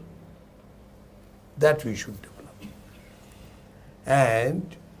people. That we should develop.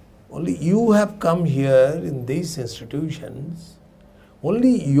 And only you have come here in these institutions,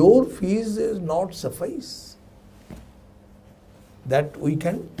 only your fees is not suffice. That we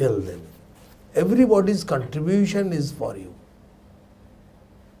can tell them. Everybody's contribution is for you.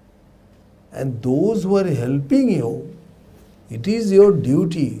 And those who are helping you, it is your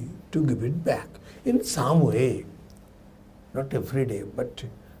duty to give it back in some way. Not every day, but,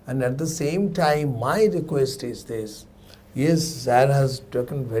 and at the same time, my request is this. Yes, Sir has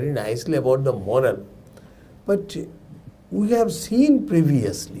spoken very nicely about the moral, but we have seen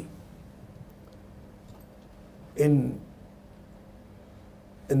previously in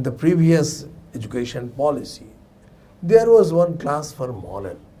the previous education policy, there was one class for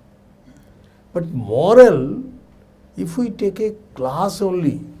moral. But moral, if we take a class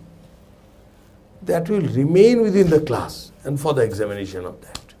only, that will remain within the class and for the examination of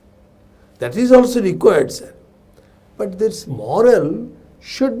that. That is also required, sir. But this moral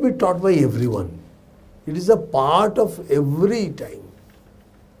should be taught by everyone. It is a part of every time.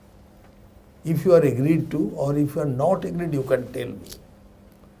 If you are agreed to, or if you are not agreed, you can tell me.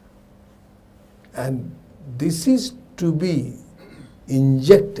 And this is to be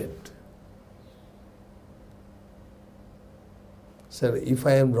injected. Sir, if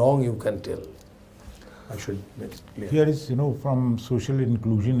I am wrong, you can tell. I should make it clear. Here is, from social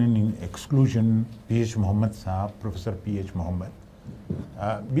inclusion and exclusion, P.H. Mohammed Saab, Professor P.H. Mohammed.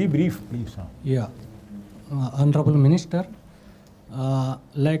 Be brief, please. Yeah. Honorable Minister,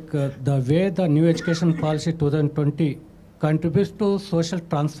 the way the new education policy 2020 contributes to social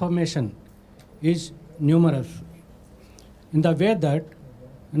transformation is numerous. In the way that,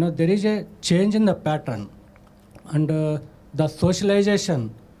 there is a change in the pattern and the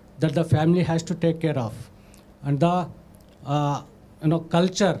socialization that the family has to take care of, and the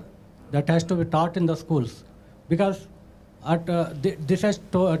culture that has to be taught in the schools, because this has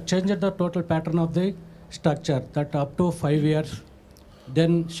changed the total pattern of the structure, that up to 5 years,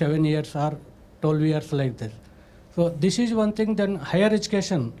 then 7 years or 12 years like this. So this is one thing. Then higher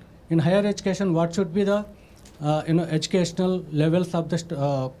education. In higher education, what should be the educational levels of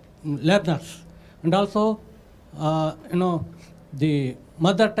the learners, and also the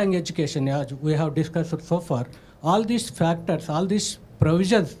mother tongue education, as we have discussed so far. All these factors, all these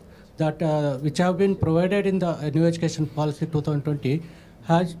provisions that which have been provided in the new education policy 2020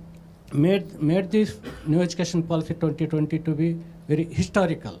 has made this new education policy 2020 to be very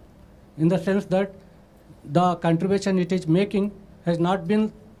historical, in the sense that the contribution it is making has not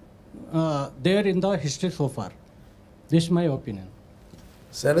been there in the history so far. This is my opinion.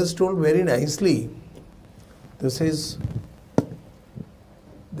 Sir has told very nicely. This is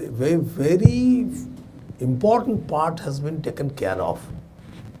the very, very important part has been taken care of.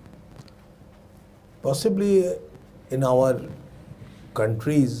 Possibly in our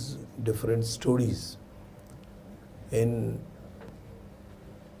countries, different stories. In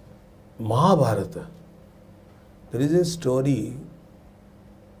Mahabharata, there is a story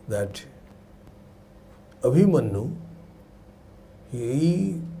that Abhimanyu,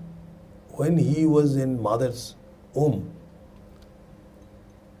 when he was in mother's womb,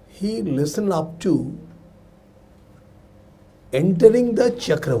 he listened up to entering the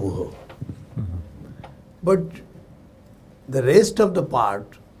Chakravuha. But the rest of the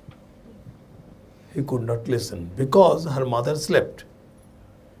part, he could not listen because her mother slept.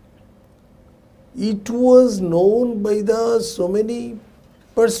 It was known by so many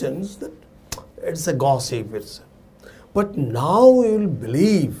persons that it's a gossip. But now you will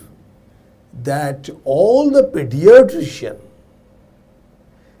believe that all the pediatricians,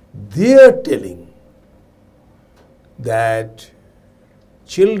 they are telling that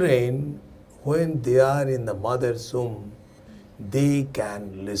children, when they are in the mother's womb, they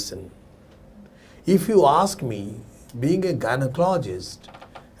can listen. If you ask me, being a gynecologist,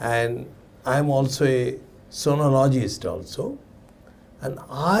 and I am also a sonologist also, and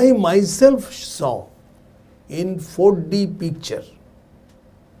I myself saw in 4D picture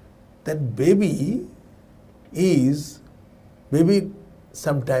that baby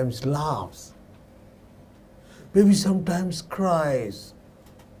sometimes laughs, baby sometimes cries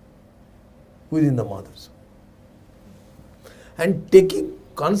within the mother's womb. And taking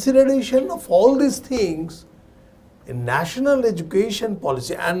consideration of all these things in national education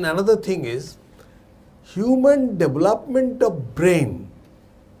policy, and another thing is human development of brain,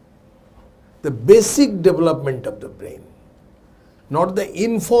 the basic development of the brain, not the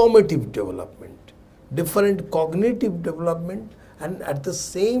informative development, different cognitive development, and at the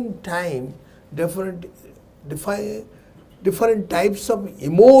same time different types of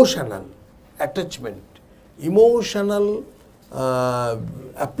emotional attachment, emotional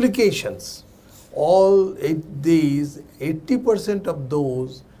applications. All these, 80% of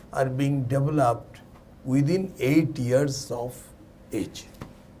those are being developed within 8 years of age.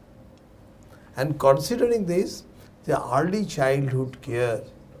 And considering this, the early childhood care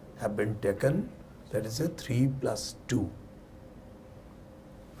have been taken, that is a 3+2.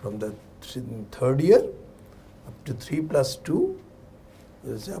 From the third year up to 3+2,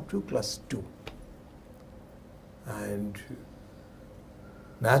 is up to +2. And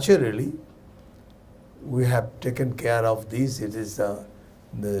naturally, we have taken care of this. It is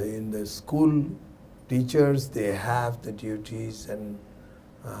in the school, teachers, they have the duties, and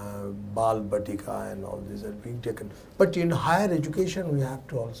Bal Batika and all these are being taken. But in higher education, we have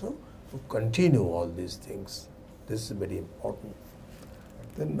to also continue all these things. This is very important.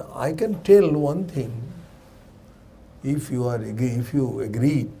 Then I can tell one thing. If you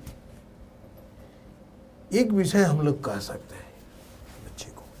agree, एक विषय हम लोग कह सकते हैं बच्चे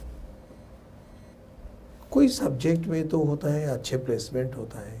को, कोई सब्जेक्ट में तो होता है अच्छे प्लेसमेंट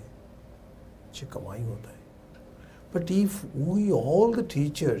होता है, अच्छी कमाई होता है, but if we all the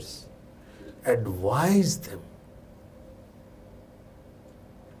teachers advise them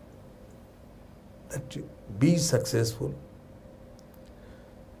that be successful,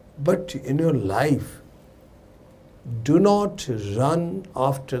 but in your life do not run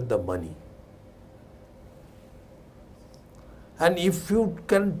after the money. And if you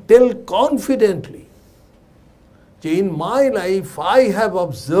can tell confidently, in my life I have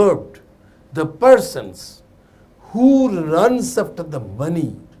observed the persons who runs after the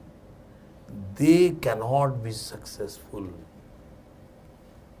money, they cannot be successful.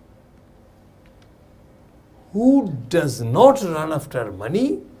 Who does not run after money,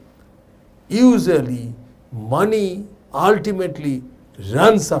 usually money ultimately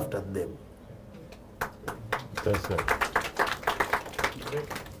runs after them. That's right.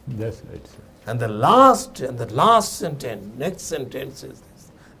 That's right, sir. And the last sentence, next sentence is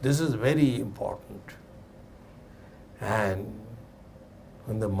this. This is very important. And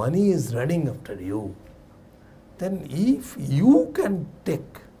when the money is running after you, then if you can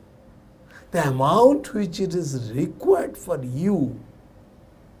take the amount which it is required for you,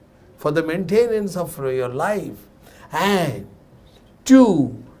 for the maintenance of your life, and to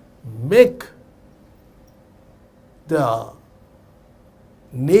make the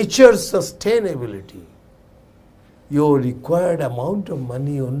nature sustainability, your required amount of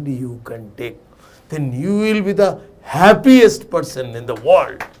money only you can take, then you will be the happiest person in the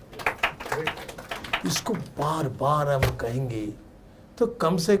world. इसको बार बार हम कहेंगे तो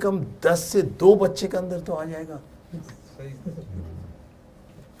कम से कम 10 से 2 बच्चे के अंदर तो आ जाएगा।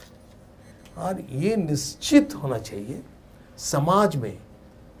 और ये निश्चित होना चाहिए समाज में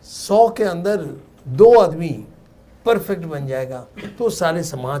 100 के अंदर 2 आदमी परफेक्ट बन जाएगा तो सारे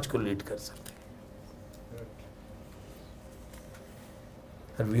समाज को लीड कर सकते हैं।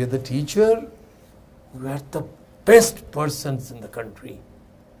 And we are the teacher, we are the best persons in the country,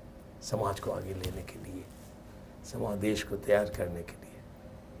 समाज को आगे लेने के लिए, समाज देश को तैयार करने के लिए।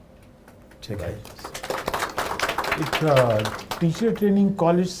 ठीक है। एक टीचर ट्रेनिंग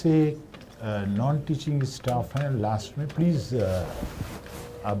कॉलेज से नॉन टीचिंग स्टाफ हैं लास्ट में, प्लीज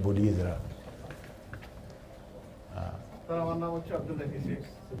आप बोलिए जरा। আমার নাম হচ্ছে আব্দুল রাকিব শেখ,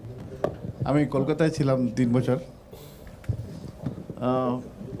 আমি কলকাতায় ছিলাম 3 বছর।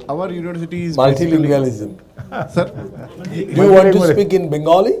 Our university is multilingualism. Sir, do you want to speak in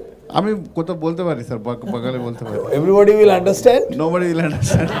Bengali? আমি কথা বলতে পারি স্যার, বাঙালি বলতে পারি। Everybody will understand? Nobody will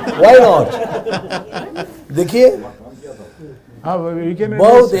understand. Why not? देखिए,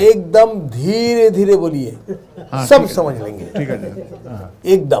 बहुत एकदम धीरे धीरे बोलिए, सब समझ लेंगे। ठीक है जी,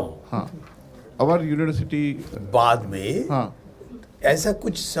 एकदम। हाँ, our university बाद में हाँ ऐसा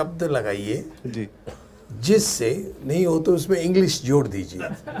कुछ शब्द लगाइए जी जिससे नहीं हो तो उसमें इंग्लिश जोड़ दीजिए।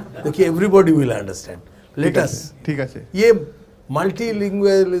 देखिए everybody will understand. Let us, ठीक है। ये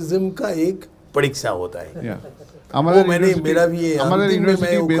मल्टीलिंगुअलिज्म का एक परीक्षा होता है। हमारे मैंने मेरा भी ये हमारे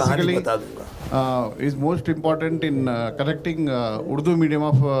यूनिवर्सिटी यूनिवर्सिटी बेसिकली बता दूंगा। is most important in correcting Urdu medium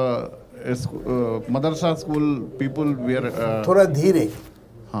of madrasa school people were थोड़ा धीरे,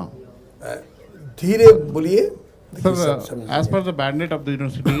 हाँ धीरे बोलिए। Sir, as per the mandate of the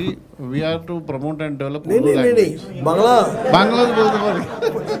university, we are to promote and develop नहीं Urdu नहीं language. नहीं, बांग्ला बांग्ला बोलते पारी।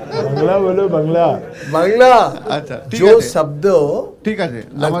 बांग्ला बोलो, बांग्ला। बांग्ला। अच्छा, जो शब्द ठीक है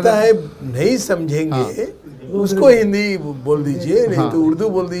लगता है नहीं समझेंगे उसको हिंदी बोल दीजिए, नहीं तो उर्दू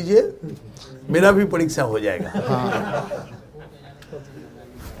बोल दीजिए, मेरा भी परीक्षा हो जाएगा।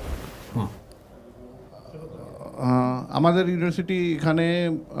 আমাদের ইউনিভার্সিটি এখানে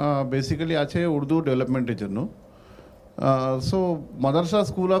বেসিক্যালি আছে উর্দু ডেভেলপমেন্টের জন্য। So Madrasa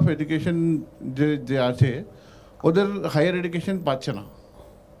school of education যে আছে ওদের হায়ার এডুকেশন পাচ্ছে না,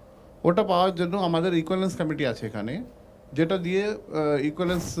 ওটা পাওয়ার জন্য আমাদের ইকুয়ালেন্স কমিটি আছে এখানে, যেটা দিয়ে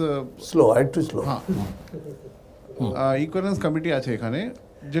ইকুয়ালেন্স স্লো একটু স্লো হ্যাঁ ইকুয়ালেন্স কমিটি আছে এখানে,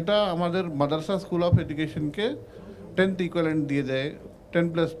 যেটা আমাদের মাদ্রাসা স্কুল অফ এডুকেশনকে 10th ইকুয়ালেন্ট দিয়ে দেয়,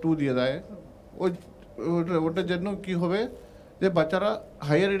 10+2 দিয়ে দেয়। ওটার জন্য কি হবে যে বাচ্চারা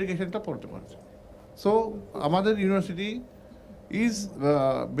হায়ার এডুকেশনটা পড়তে পারছে। সো আমাদের university is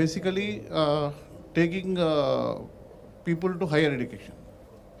basically taking people to higher education.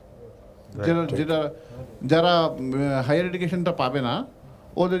 যারা হায়ার এডুকেশনটা পাবে না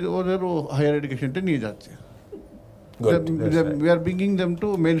ওদেরও হায়ার এডুকেশনটা নিয়ে যাচ্ছে। We are bringing them to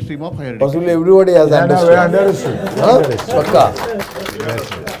mainstream of higher education. Possibly everybody has understood.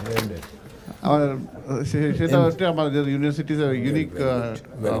 সেটা হচ্ছে আমাদের universities unique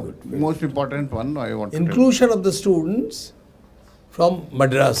most important one I want inclusion of the students from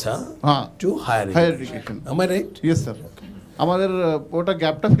madrasa to higher education. Am I right? Yes, sir. আমাদের ওটা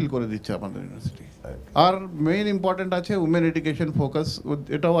গ্যাপটা feel করে দিচ্ছে আমাদের university. আর main important আছে উমেন এডুকেশন ফোকাস,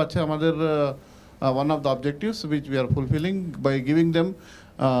 এটাও আছে আমাদের one of the objectives which we are fulfilling by giving them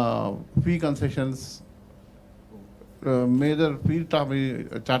fee concessions, major FITA में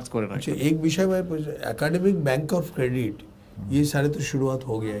चार्ज कर रहा है। एक विषय में एकेडमिक बैंक ऑफ क्रेडिट ये सारे तो शुरुआत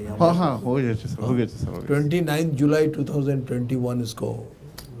हो गया यहाँ। हाँ हो गया सर 29 जुलाई 2021 इसको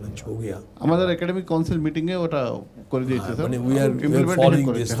लॉन्च हो गया। हमारा एकेडमिक काउंसिल मीटिंग है वोटा कर दिया sir. we are following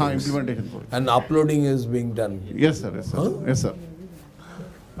this हाँ implementation and uploading is being done। yes sir yes sir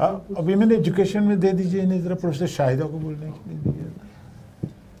अभी मैंने एजुकेशन में दे दीजिए इन्हें जरा प्रोफेसर शाहिदा को बोलने के लिए दीजिए।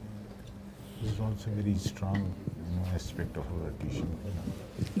 This is also very strong aspect of our teaching.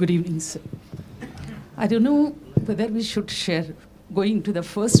 Good evening, sir. I don't know whether we should share, going to the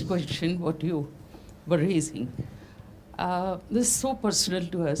first question, what you were raising. This is so personal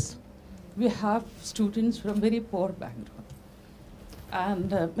to us. We have students from very poor background. And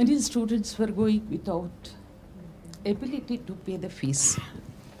many students were going without ability to pay the fees.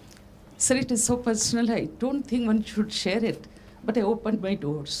 Sir, it is so personal. I don't think one should share it. But I opened my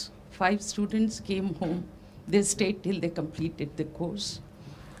doors. 5 students came home. They stayed till they completed the course.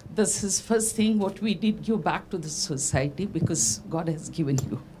 This is first thing what we did, give back to the society because God has given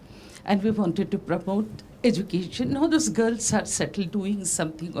you. And we wanted to promote education. Now those girls are settled doing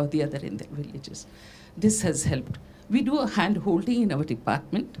something or the other in their villages. This has helped. We do a hand holding in our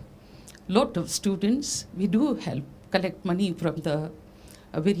department. Lot of students, we do help collect money from the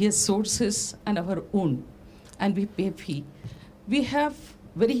various sources and our own. And we pay fee. We have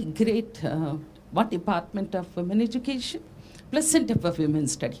very great one department of women education plus Center for Women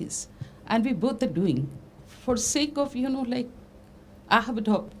Studies, and we both are doing for sake of like I have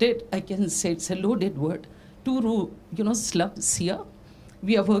adopted, I can say it's a loaded word, 2 slums here.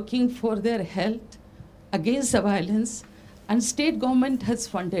 We are working for their health against the violence, and state government has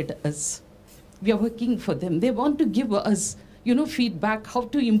funded us. We are working for them. They want to give us feedback how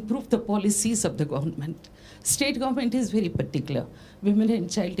to improve the policies of the government. State government is very particular. Women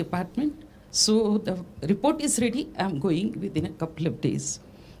and Child Department. So the report is ready. I'm going within a couple of days.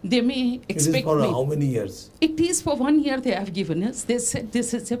 They may expect It is for how many years? It is for 1 year they have given us. They said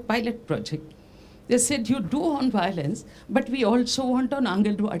this is a pilot project. They said you do on violence, but we also want on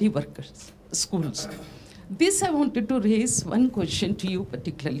Anganwadi workers, schools. This I wanted to raise one question to you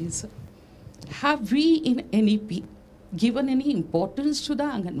particularly, sir. Have we in NEP given any importance to the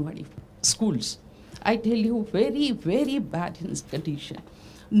Anganwadi schools? I tell you, very, very bad in condition.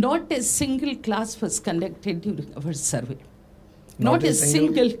 Not a single class was conducted during our survey. Not a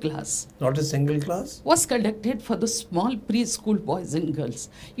single class. Not a single class? Was conducted for the small preschool boys and girls.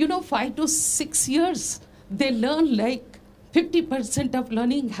 5 to 6 years, they learn like 50% of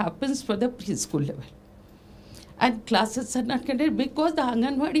learning happens for the preschool level. And classes are not conducted because the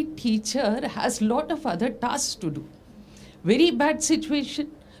Anganwadi teacher has a lot of other tasks to do. Very bad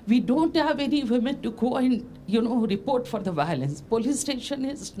situation. We don't have any women to go and, report for the violence. Police station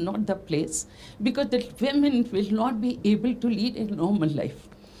is not the place because the women will not be able to lead a normal life.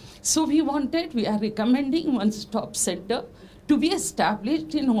 So we are recommending one-stop center to be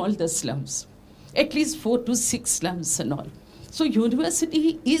established in all the slums, at least 4 to 6 slums and all. So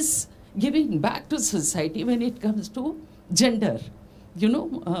university is giving back to society when it comes to gender,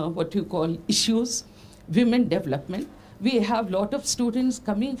 what you call issues, women development. We have a lot of students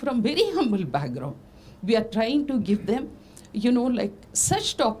coming from very humble background. We are trying to give them,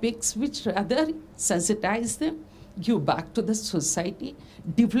 such topics which rather sensitize them, give back to the society,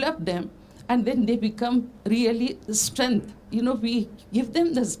 develop them, and then they become really strength. We give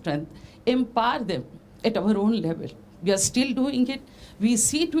them the strength, empower them at our own level. We are still doing it. We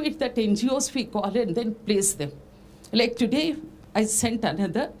see to it that NGOs we call and then place them. Like today, I sent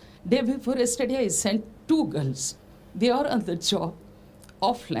another. Day before yesterday, I sent 2 girls. They are on the job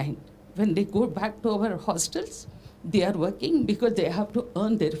offline. When they go back to our hostels, they are working because they have to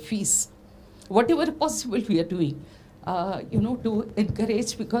earn their fees. Whatever possible we are doing, to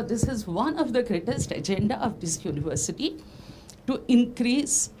encourage, because this is one of the greatest agenda of this university, to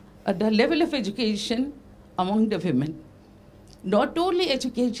increase the level of education among the women. Not only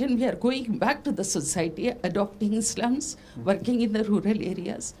education, we are going back to the society, adopting slums, working in the rural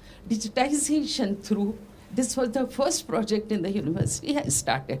areas, digitization through. This was the first project in the university I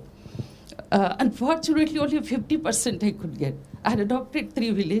started. Unfortunately, only 50% I could get. I had adopted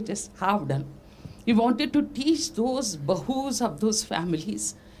 3 villages, half done. We wanted to teach those bahus of those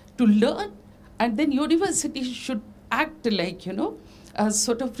families to learn And then universities should act like,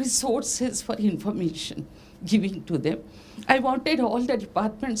 sort of resources for information giving to them. I wanted all the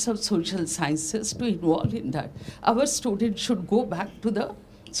departments of social sciences to involve in that. Our students should go back to the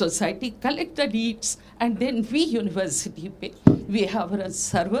society, collect the leads, and then we university pay. We have a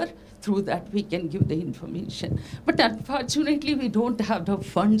server, through that we can give the information. But unfortunately, we don't have the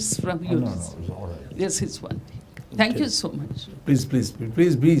funds from university. No, all right. This is one thing. Thank you so much.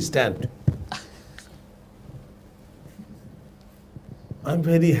 Please be stand. I'm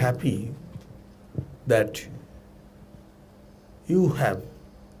very happy that you have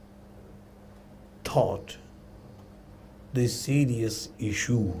thought these serious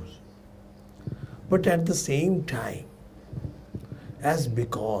issues, but at the same time, as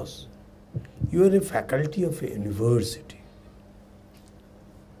because you are a faculty of a university,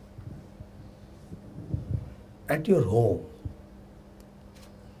 at your home,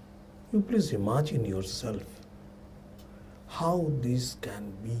 you please imagine yourself how this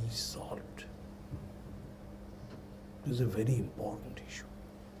can be solved. This is a very important issue.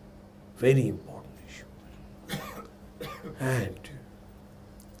 Very important issue. And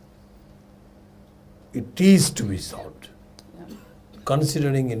it is to be solved.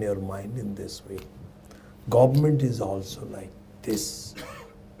 Considering in your mind in this way, government is also like this.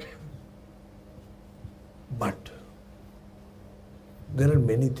 But there are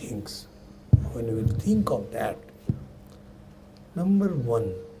many things. When you will think of that, number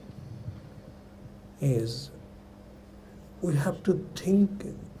one is we have to think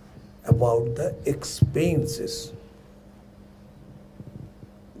about the expenses.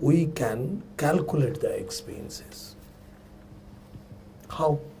 We can calculate the expenses.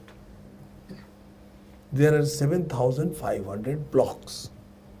 How? There are 7,500 blocks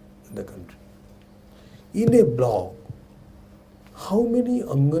in the country. In a block, how many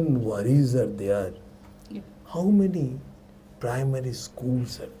Anganwadis are there? Yeah. How many primary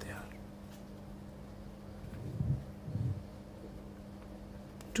schools are there?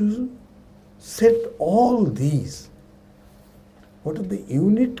 To set all these, what are the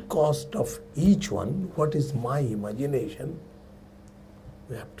unit cost of each one? What is my imagination?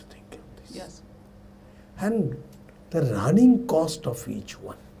 We have to think of this. Yes. And the running cost of each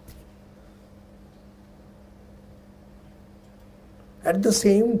one. At the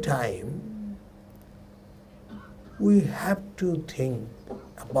same time, we have to think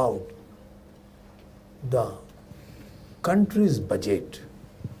about the country's budget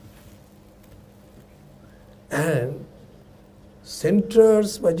and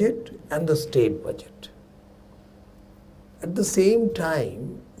centre's budget and the state budget. At the same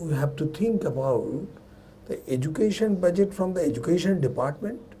time, we have to think about the education budget from the education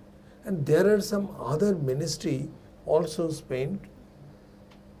department, and there are some other ministry also spent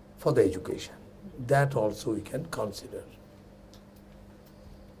for the education. That also we can consider.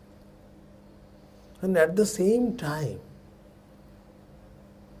 And at the same time,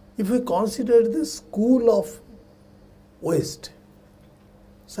 if we consider the school of waste,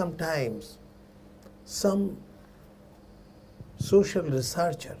 sometimes some social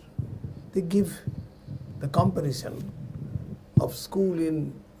researcher, they give the comparison of school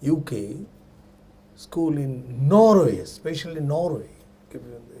in UK, school in Norway, especially Norway. Give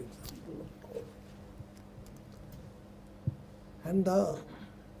you the example of Norway. And the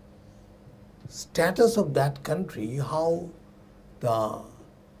status of that country, how the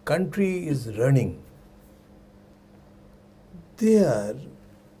country is running. There,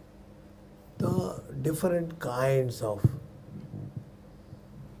 the different kinds of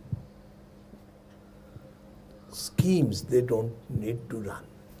schemes they don't need to run.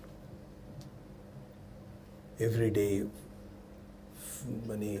 Every day,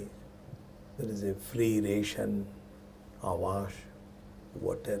 money, there is a free ration, awash,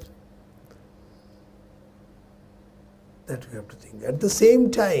 water. That we have to think. At the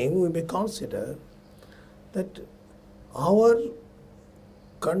same time, we may consider that our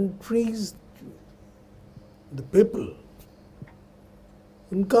country's, the people,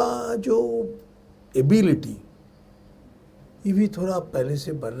 उनका जो ability ये भी थोड़ा पहले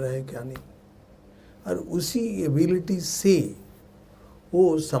से बढ़ रहा है क्या नहीं, और उसी एबिलिटी से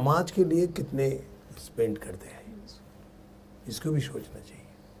वो समाज के लिए कितने स्पेंड करते हैं, इसको भी सोचना चाहिए.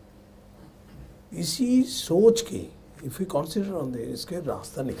 इसी सोच के if you consider on this, इसके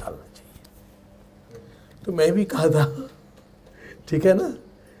रास्ता निकालना चाहिए. तो मैं भी कहा था, ठीक है ना,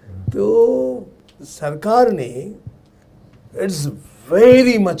 तो सरकार ने it's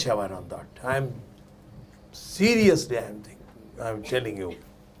very much aware on that. I am seriously I am telling you.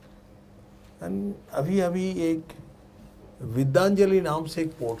 And अभी एक विद्यांजलि नाम से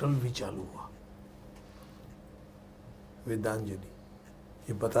एक पोर्टल भी चालू हुआ. विद्यांजलि,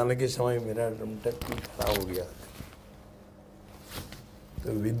 ये बताने के समय मेरा रमटक खड़ा हो गया।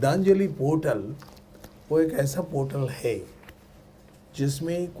 तो विद्यांजलि पोर्टल वो एक ऐसा पोर्टल है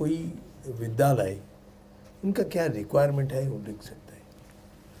जिसमें कोई विद्यालय उनका क्या रिक्वायरमेंट है वो लिख सकता है,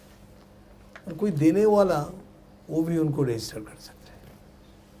 और कोई देने वाला वो भी उनको रजिस्टर कर सकता है।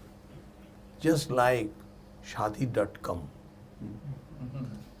 जस्ट लाइक shaadi.com,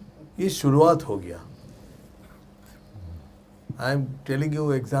 ये शुरुआत हो गया। I am telling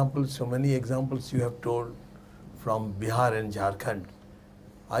you examples, so many examples you have told from Bihar and Jharkhand.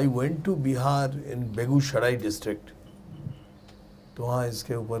 I went to Bihar in Begusarai district, तो वहाँ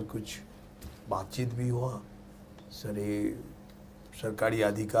इसके ऊपर कुछ बातचीत भी हुआ। सारे सरकारी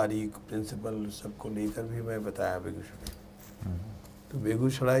अधिकारी, प्रिंसिपल सबको लेकर भी मैं बताया बेगूसराय। तो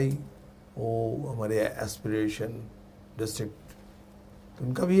बेगूसराय वो हमारे एस्पिरेशन डिस्ट्रिक्ट, तो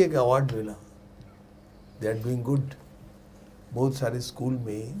उनका भी एक अवार्ड मिला। They are doing good. बहुत सारे स्कूल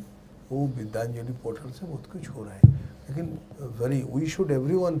में वो विद्यांजलि पोर्टल से बहुत कुछ हो रहा है, लेकिन we should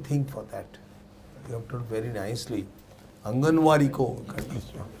everyone think for that. You have told very nicely. Anganwadi को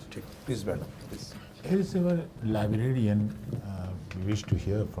ठीक, please madam please. Here is our librarian. We wish to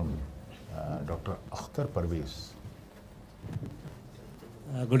hear from Dr. Akhtar Parvez.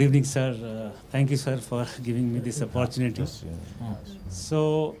 Good evening, sir. Thank you, sir, for giving me this opportunity. So,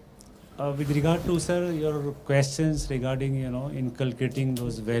 with regard to, sir, your questions regarding, inculcating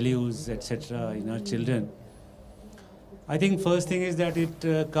those values, etc., in our children, I think first thing is that it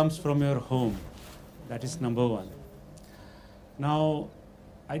comes from your home. That is number one. Now,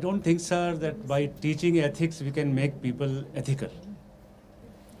 I don't think, sir, that by teaching ethics we can make people ethical.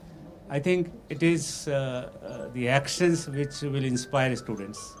 I think it is the actions which will inspire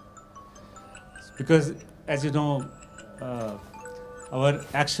students. Because, as you know, our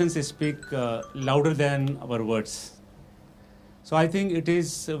actions speak louder than our words. So I think it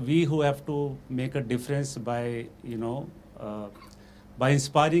is we who have to make a difference by, by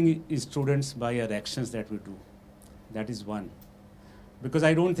inspiring students by our actions that we do. That is one. Because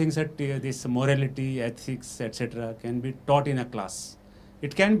I don't think that this morality, ethics, etc. can be taught in a class.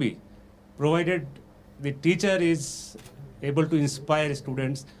 It can be, provided the teacher is able to inspire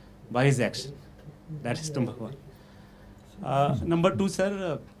students by his action. That is number one. Number two,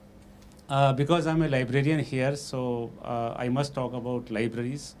 sir, because I'm a librarian here, so I must talk about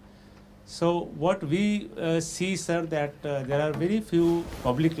libraries. So what we see, sir, that there are very few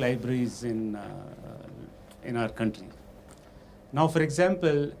public libraries in our country. Now, for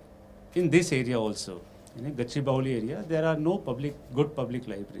example, in this area also, in Gachibowli area, there are no good public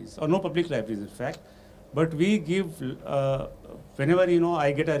libraries, or no public libraries in fact, but we give, whenever,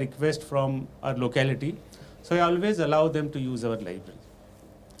 I get a request from our locality, so I always allow them to use our library.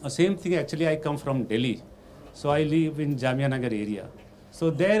 Same thing, actually, I come from Delhi, so I live in Jamia Nagar area. So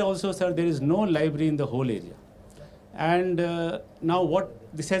there also, sir, there is no library in the whole area. And now what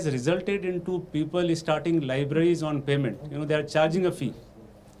this has resulted into people starting libraries on payment. They are charging a fee,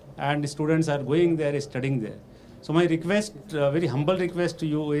 and students are going there, studying there. So my request, very humble request to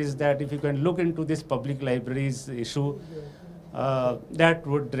you is that if you can look into this public libraries issue, that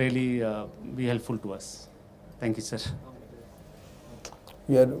would really be helpful to us. Thank you, sir.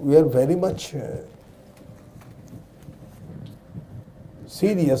 We are very much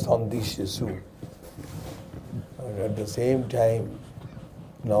serious on this issue. And at the same time,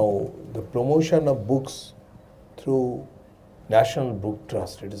 now the promotion of books through National Book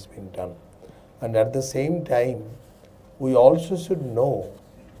Trust, it is being done. And at the same time, we also should know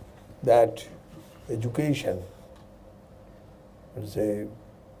that education, say,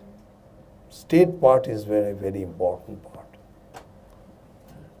 state part is very, very important part.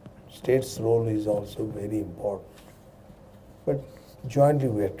 State's role is also very important. But jointly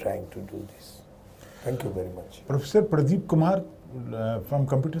we are trying to do this. Thank you very much. Professor Pradeep Kumar from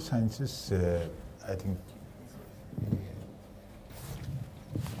Computer Sciences, I think.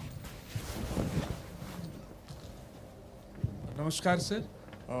 Namaskar, sir.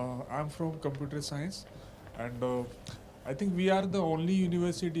 I'm from Computer Science, and I think we are the only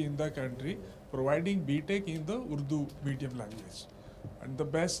university in the country providing BTech in the Urdu medium language. And the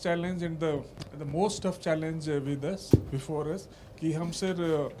best challenge and the most tough challenge with us, before us, कि हम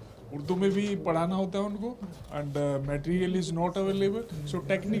sir Urdu में भी पढ़ाना होता है उनको, and material is not available. So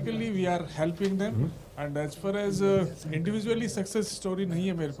technically we are helping them. And as far as individually success story नहीं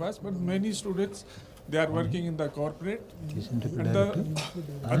है मेरे पास, but many students they are working in the corporate. And the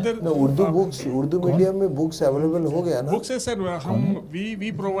other Urdu books, Urdu medium में books available हो गया ना? Books है sir, हम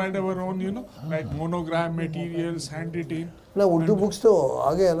we provide our own, like monogram materials, handwritten. ना Urdu books तो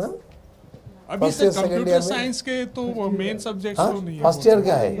आ गया ना? अभी First से year, second कंप्यूटर year में? साइंस के तो मेन सब्जेक्ट्स हाँ? तो नहीं है। First year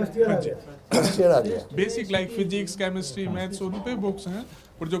क्या है? First year आ गया। Basic like physics chemistry maths उन पे बुक्स हैं,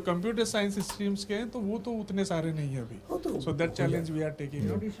 पर जो कंप्यूटर साइंस स्ट्रीम्स के हैं तो वो तो उतने सारे नहीं है अभी। So that challenge we are taking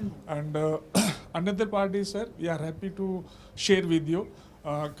up and another part is sir we are happy to share with you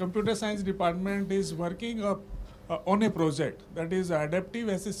computer science department is working on a project that is adaptive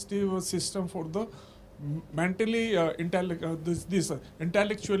assistive system for the mentally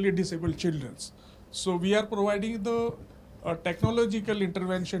intellectually disabled children. So we are providing the technological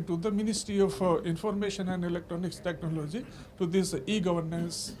intervention to the Ministry of Information and Electronics Technology to this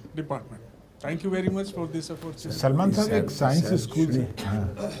e-governance department. Thank you very much for this opportunity. Salman साहब एक science school से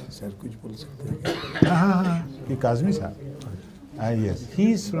sir कुछ बोल सकते हैं? हाँ, ये काज़मी साहब, yes, he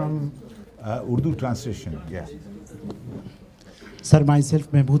is from Urdu translation, yeah. Sir,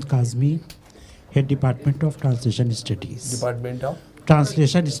 myself Mahmood Kazmi, Head Department of Translation Studies. Department of?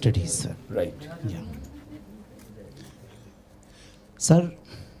 Translation Studies, sir. Right. Yeah. Sir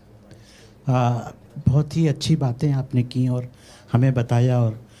बहुत ही अच्छी बातें आपने की और हमें बताया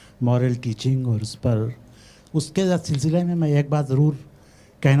और मॉरल टीचिंग और उस पर उसके सिलसिले में मैं एक बात ज़रूर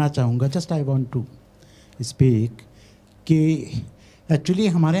कहना चाहूँगा, just I want to speak कि एक्चुअली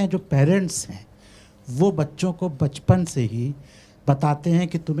हमारे यहाँ जो पेरेंट्स हैं वो बच्चों को बचपन से ही बताते हैं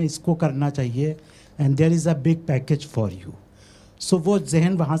कि तुम्हें इसको करना चाहिए and there is a big package for you, सो वो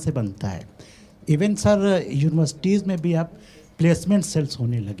जहन वहाँ से बनता है। इवन सर यूनिवर्सिटीज़ में भी अब प्लेसमेंट सेल्स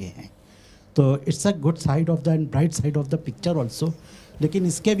होने लगे हैं, तो it's a good side of the end bright side of the picture also, लेकिन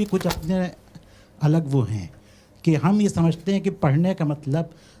इसके भी कुछ अपने अलग वो हैं कि हम ये समझते हैं कि पढ़ने का मतलब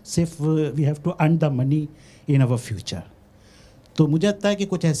सिर्फ we have to earn the money in our future. तो मुझे लगता है कि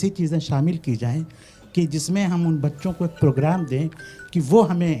कुछ ऐसी चीज़ें शामिल की जाएं कि जिसमें हम उन बच्चों को एक प्रोग्राम दें कि वो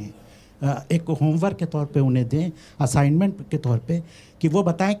हमें एक होमवर्क के तौर पे उन्हें दें, असाइनमेंट के तौर पे, कि वो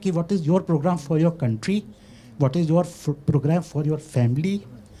बताएं कि what is your programme for your country, what is your programme for your family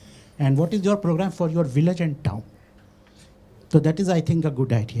and what is your programme for your village and town. तो that is I think a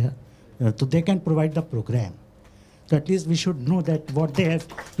good idea, तो they can provide the programme, तो at least we should know that what they have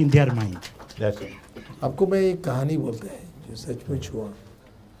in their mind. आपको मैं एक कहानी बोलते हैं जो सचमुच हुआ।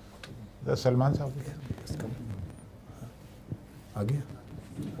 सलमान साहब आगे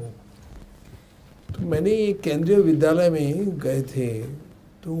तो मैंने एक केंद्रीय विद्यालय में गए थे,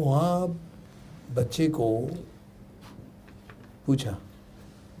 तो वहाँ बच्चे को पूछा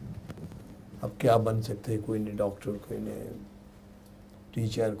अब क्या बन सकते हैं, कोई ने डॉक्टर, कोई ने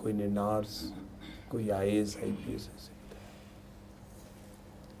टीचर, कोई ने नर्स, कोई IAS IPS ऐसे।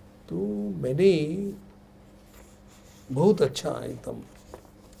 तो मैंने बहुत अच्छा एकदम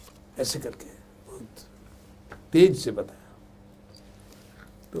ऐसे करके बहुत तेज से बताया।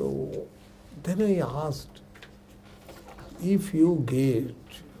 तो then I asked, if you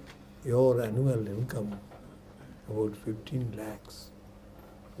get your annual income about 15 lakhs,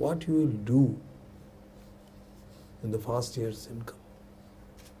 what you will do in the first year's income?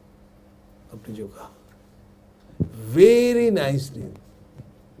 आपने जो कहा very nicely,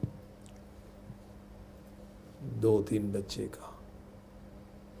 2-3 बच्चे का,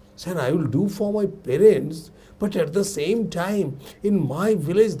 sir, I will do for my parents, but at the same time, in my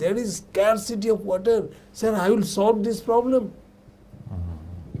village there is scarcity of water. Sir, I will solve this problem.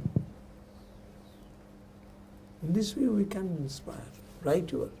 In this way we can inspire.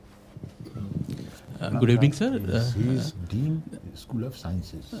 Right, you are. Good evening, sir. He is Dean, School of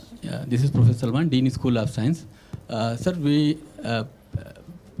Sciences. Yeah, this is Professor Salman, Dean, School of Science. Sir, we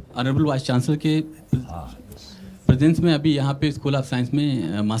Honorable Vice Chancellor के presence में अभी यहाँ पे school of science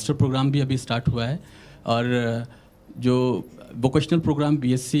में master programme भी अभी start हुआ है, और जो vocational programme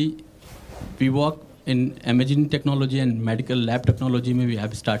BSc PWOC in Imaging Technology and Medical Lab Technology में we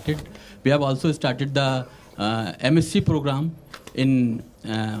have started. We have also started the MSc program in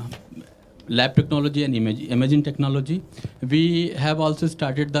Lab Technology and Imaging Technology. We have also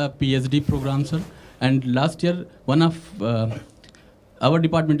started the PhD program, sir. And last year, one of our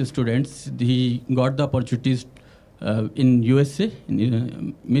department students, he got the opportunities in USA,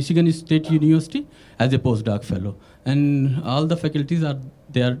 in Michigan State University, as a postdoc fellow. And all the faculties are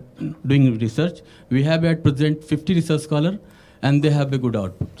doing research. We have at present 50 research scholars, and they have a good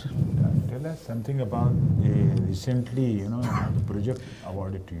output. Tell us something about recently, the project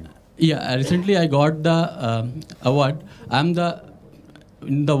awarded to you. Yeah, recently I got the award. I'm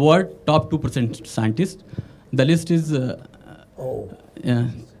in the world top 2% scientist. The list is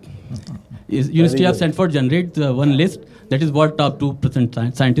University of Stanford generates one list that is world top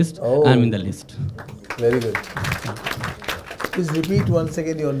 2% scientist. I'm in the list. Very good. Please repeat once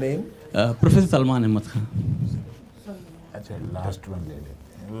again your name. Professor Salman Ahmad Khan. That's the last one.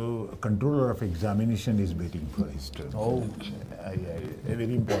 controller of examination is waiting for his turn. Oh,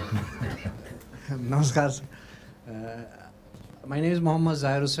 very important. Namaskar. My name is Mohammad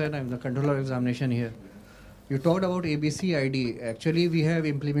Zahir Hussain. I'm the controller of examination here. You talked about ABC ID. Actually, we have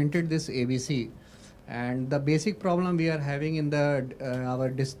implemented this ABC, and the basic problem we are having in the our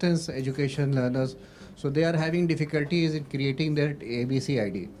distance education learners, so they are having difficulties in creating their ABC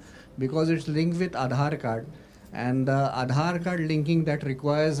ID because it's linked with Aadhaar card, and the Aadhaar card linking that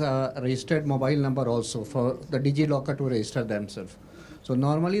requires a registered mobile number also for the DigiLocker to register themselves. So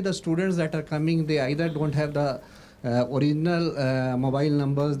normally the students that are coming, they either don't have the original mobile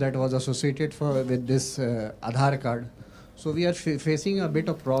numbers that was associated with this Aadhaar card. So we are facing a bit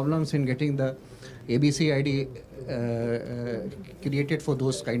of problems in getting the ABC ID created for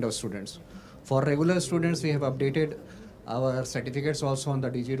those kind of students. For regular students, we have updated our certificates also on the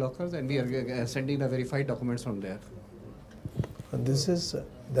DigiLockers, and we are sending the verified documents from there. And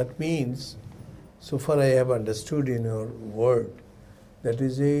that means, so far I have understood in your word, that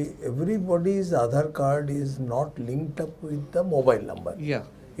is everybody's Aadhaar card is not linked up with the mobile number. Yeah.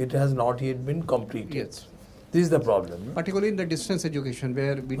 It has not yet been completed. Yes. This is the problem. No? Particularly in the distance education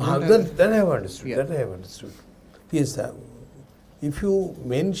where we don't then I have understood. Yeah. That I have understood. Yes, if you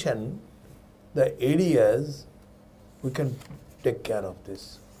mention the areas, we can take care of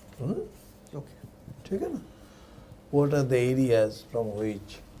this. Okay. What are the areas from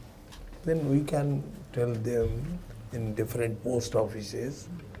which? Then we can tell them in different post offices,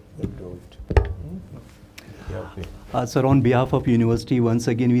 we'll do it. Sir, on behalf of university, once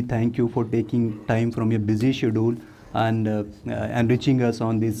again we thank you for taking time from your busy schedule and enriching us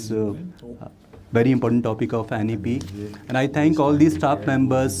on this very important topic of NEP. And I thank all the staff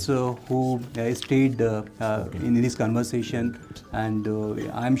members who stayed in this conversation, and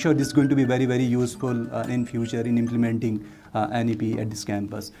I'm sure this is going to be very, very useful in future in implementing NEP at this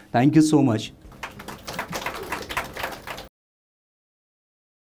campus. Thank you so much.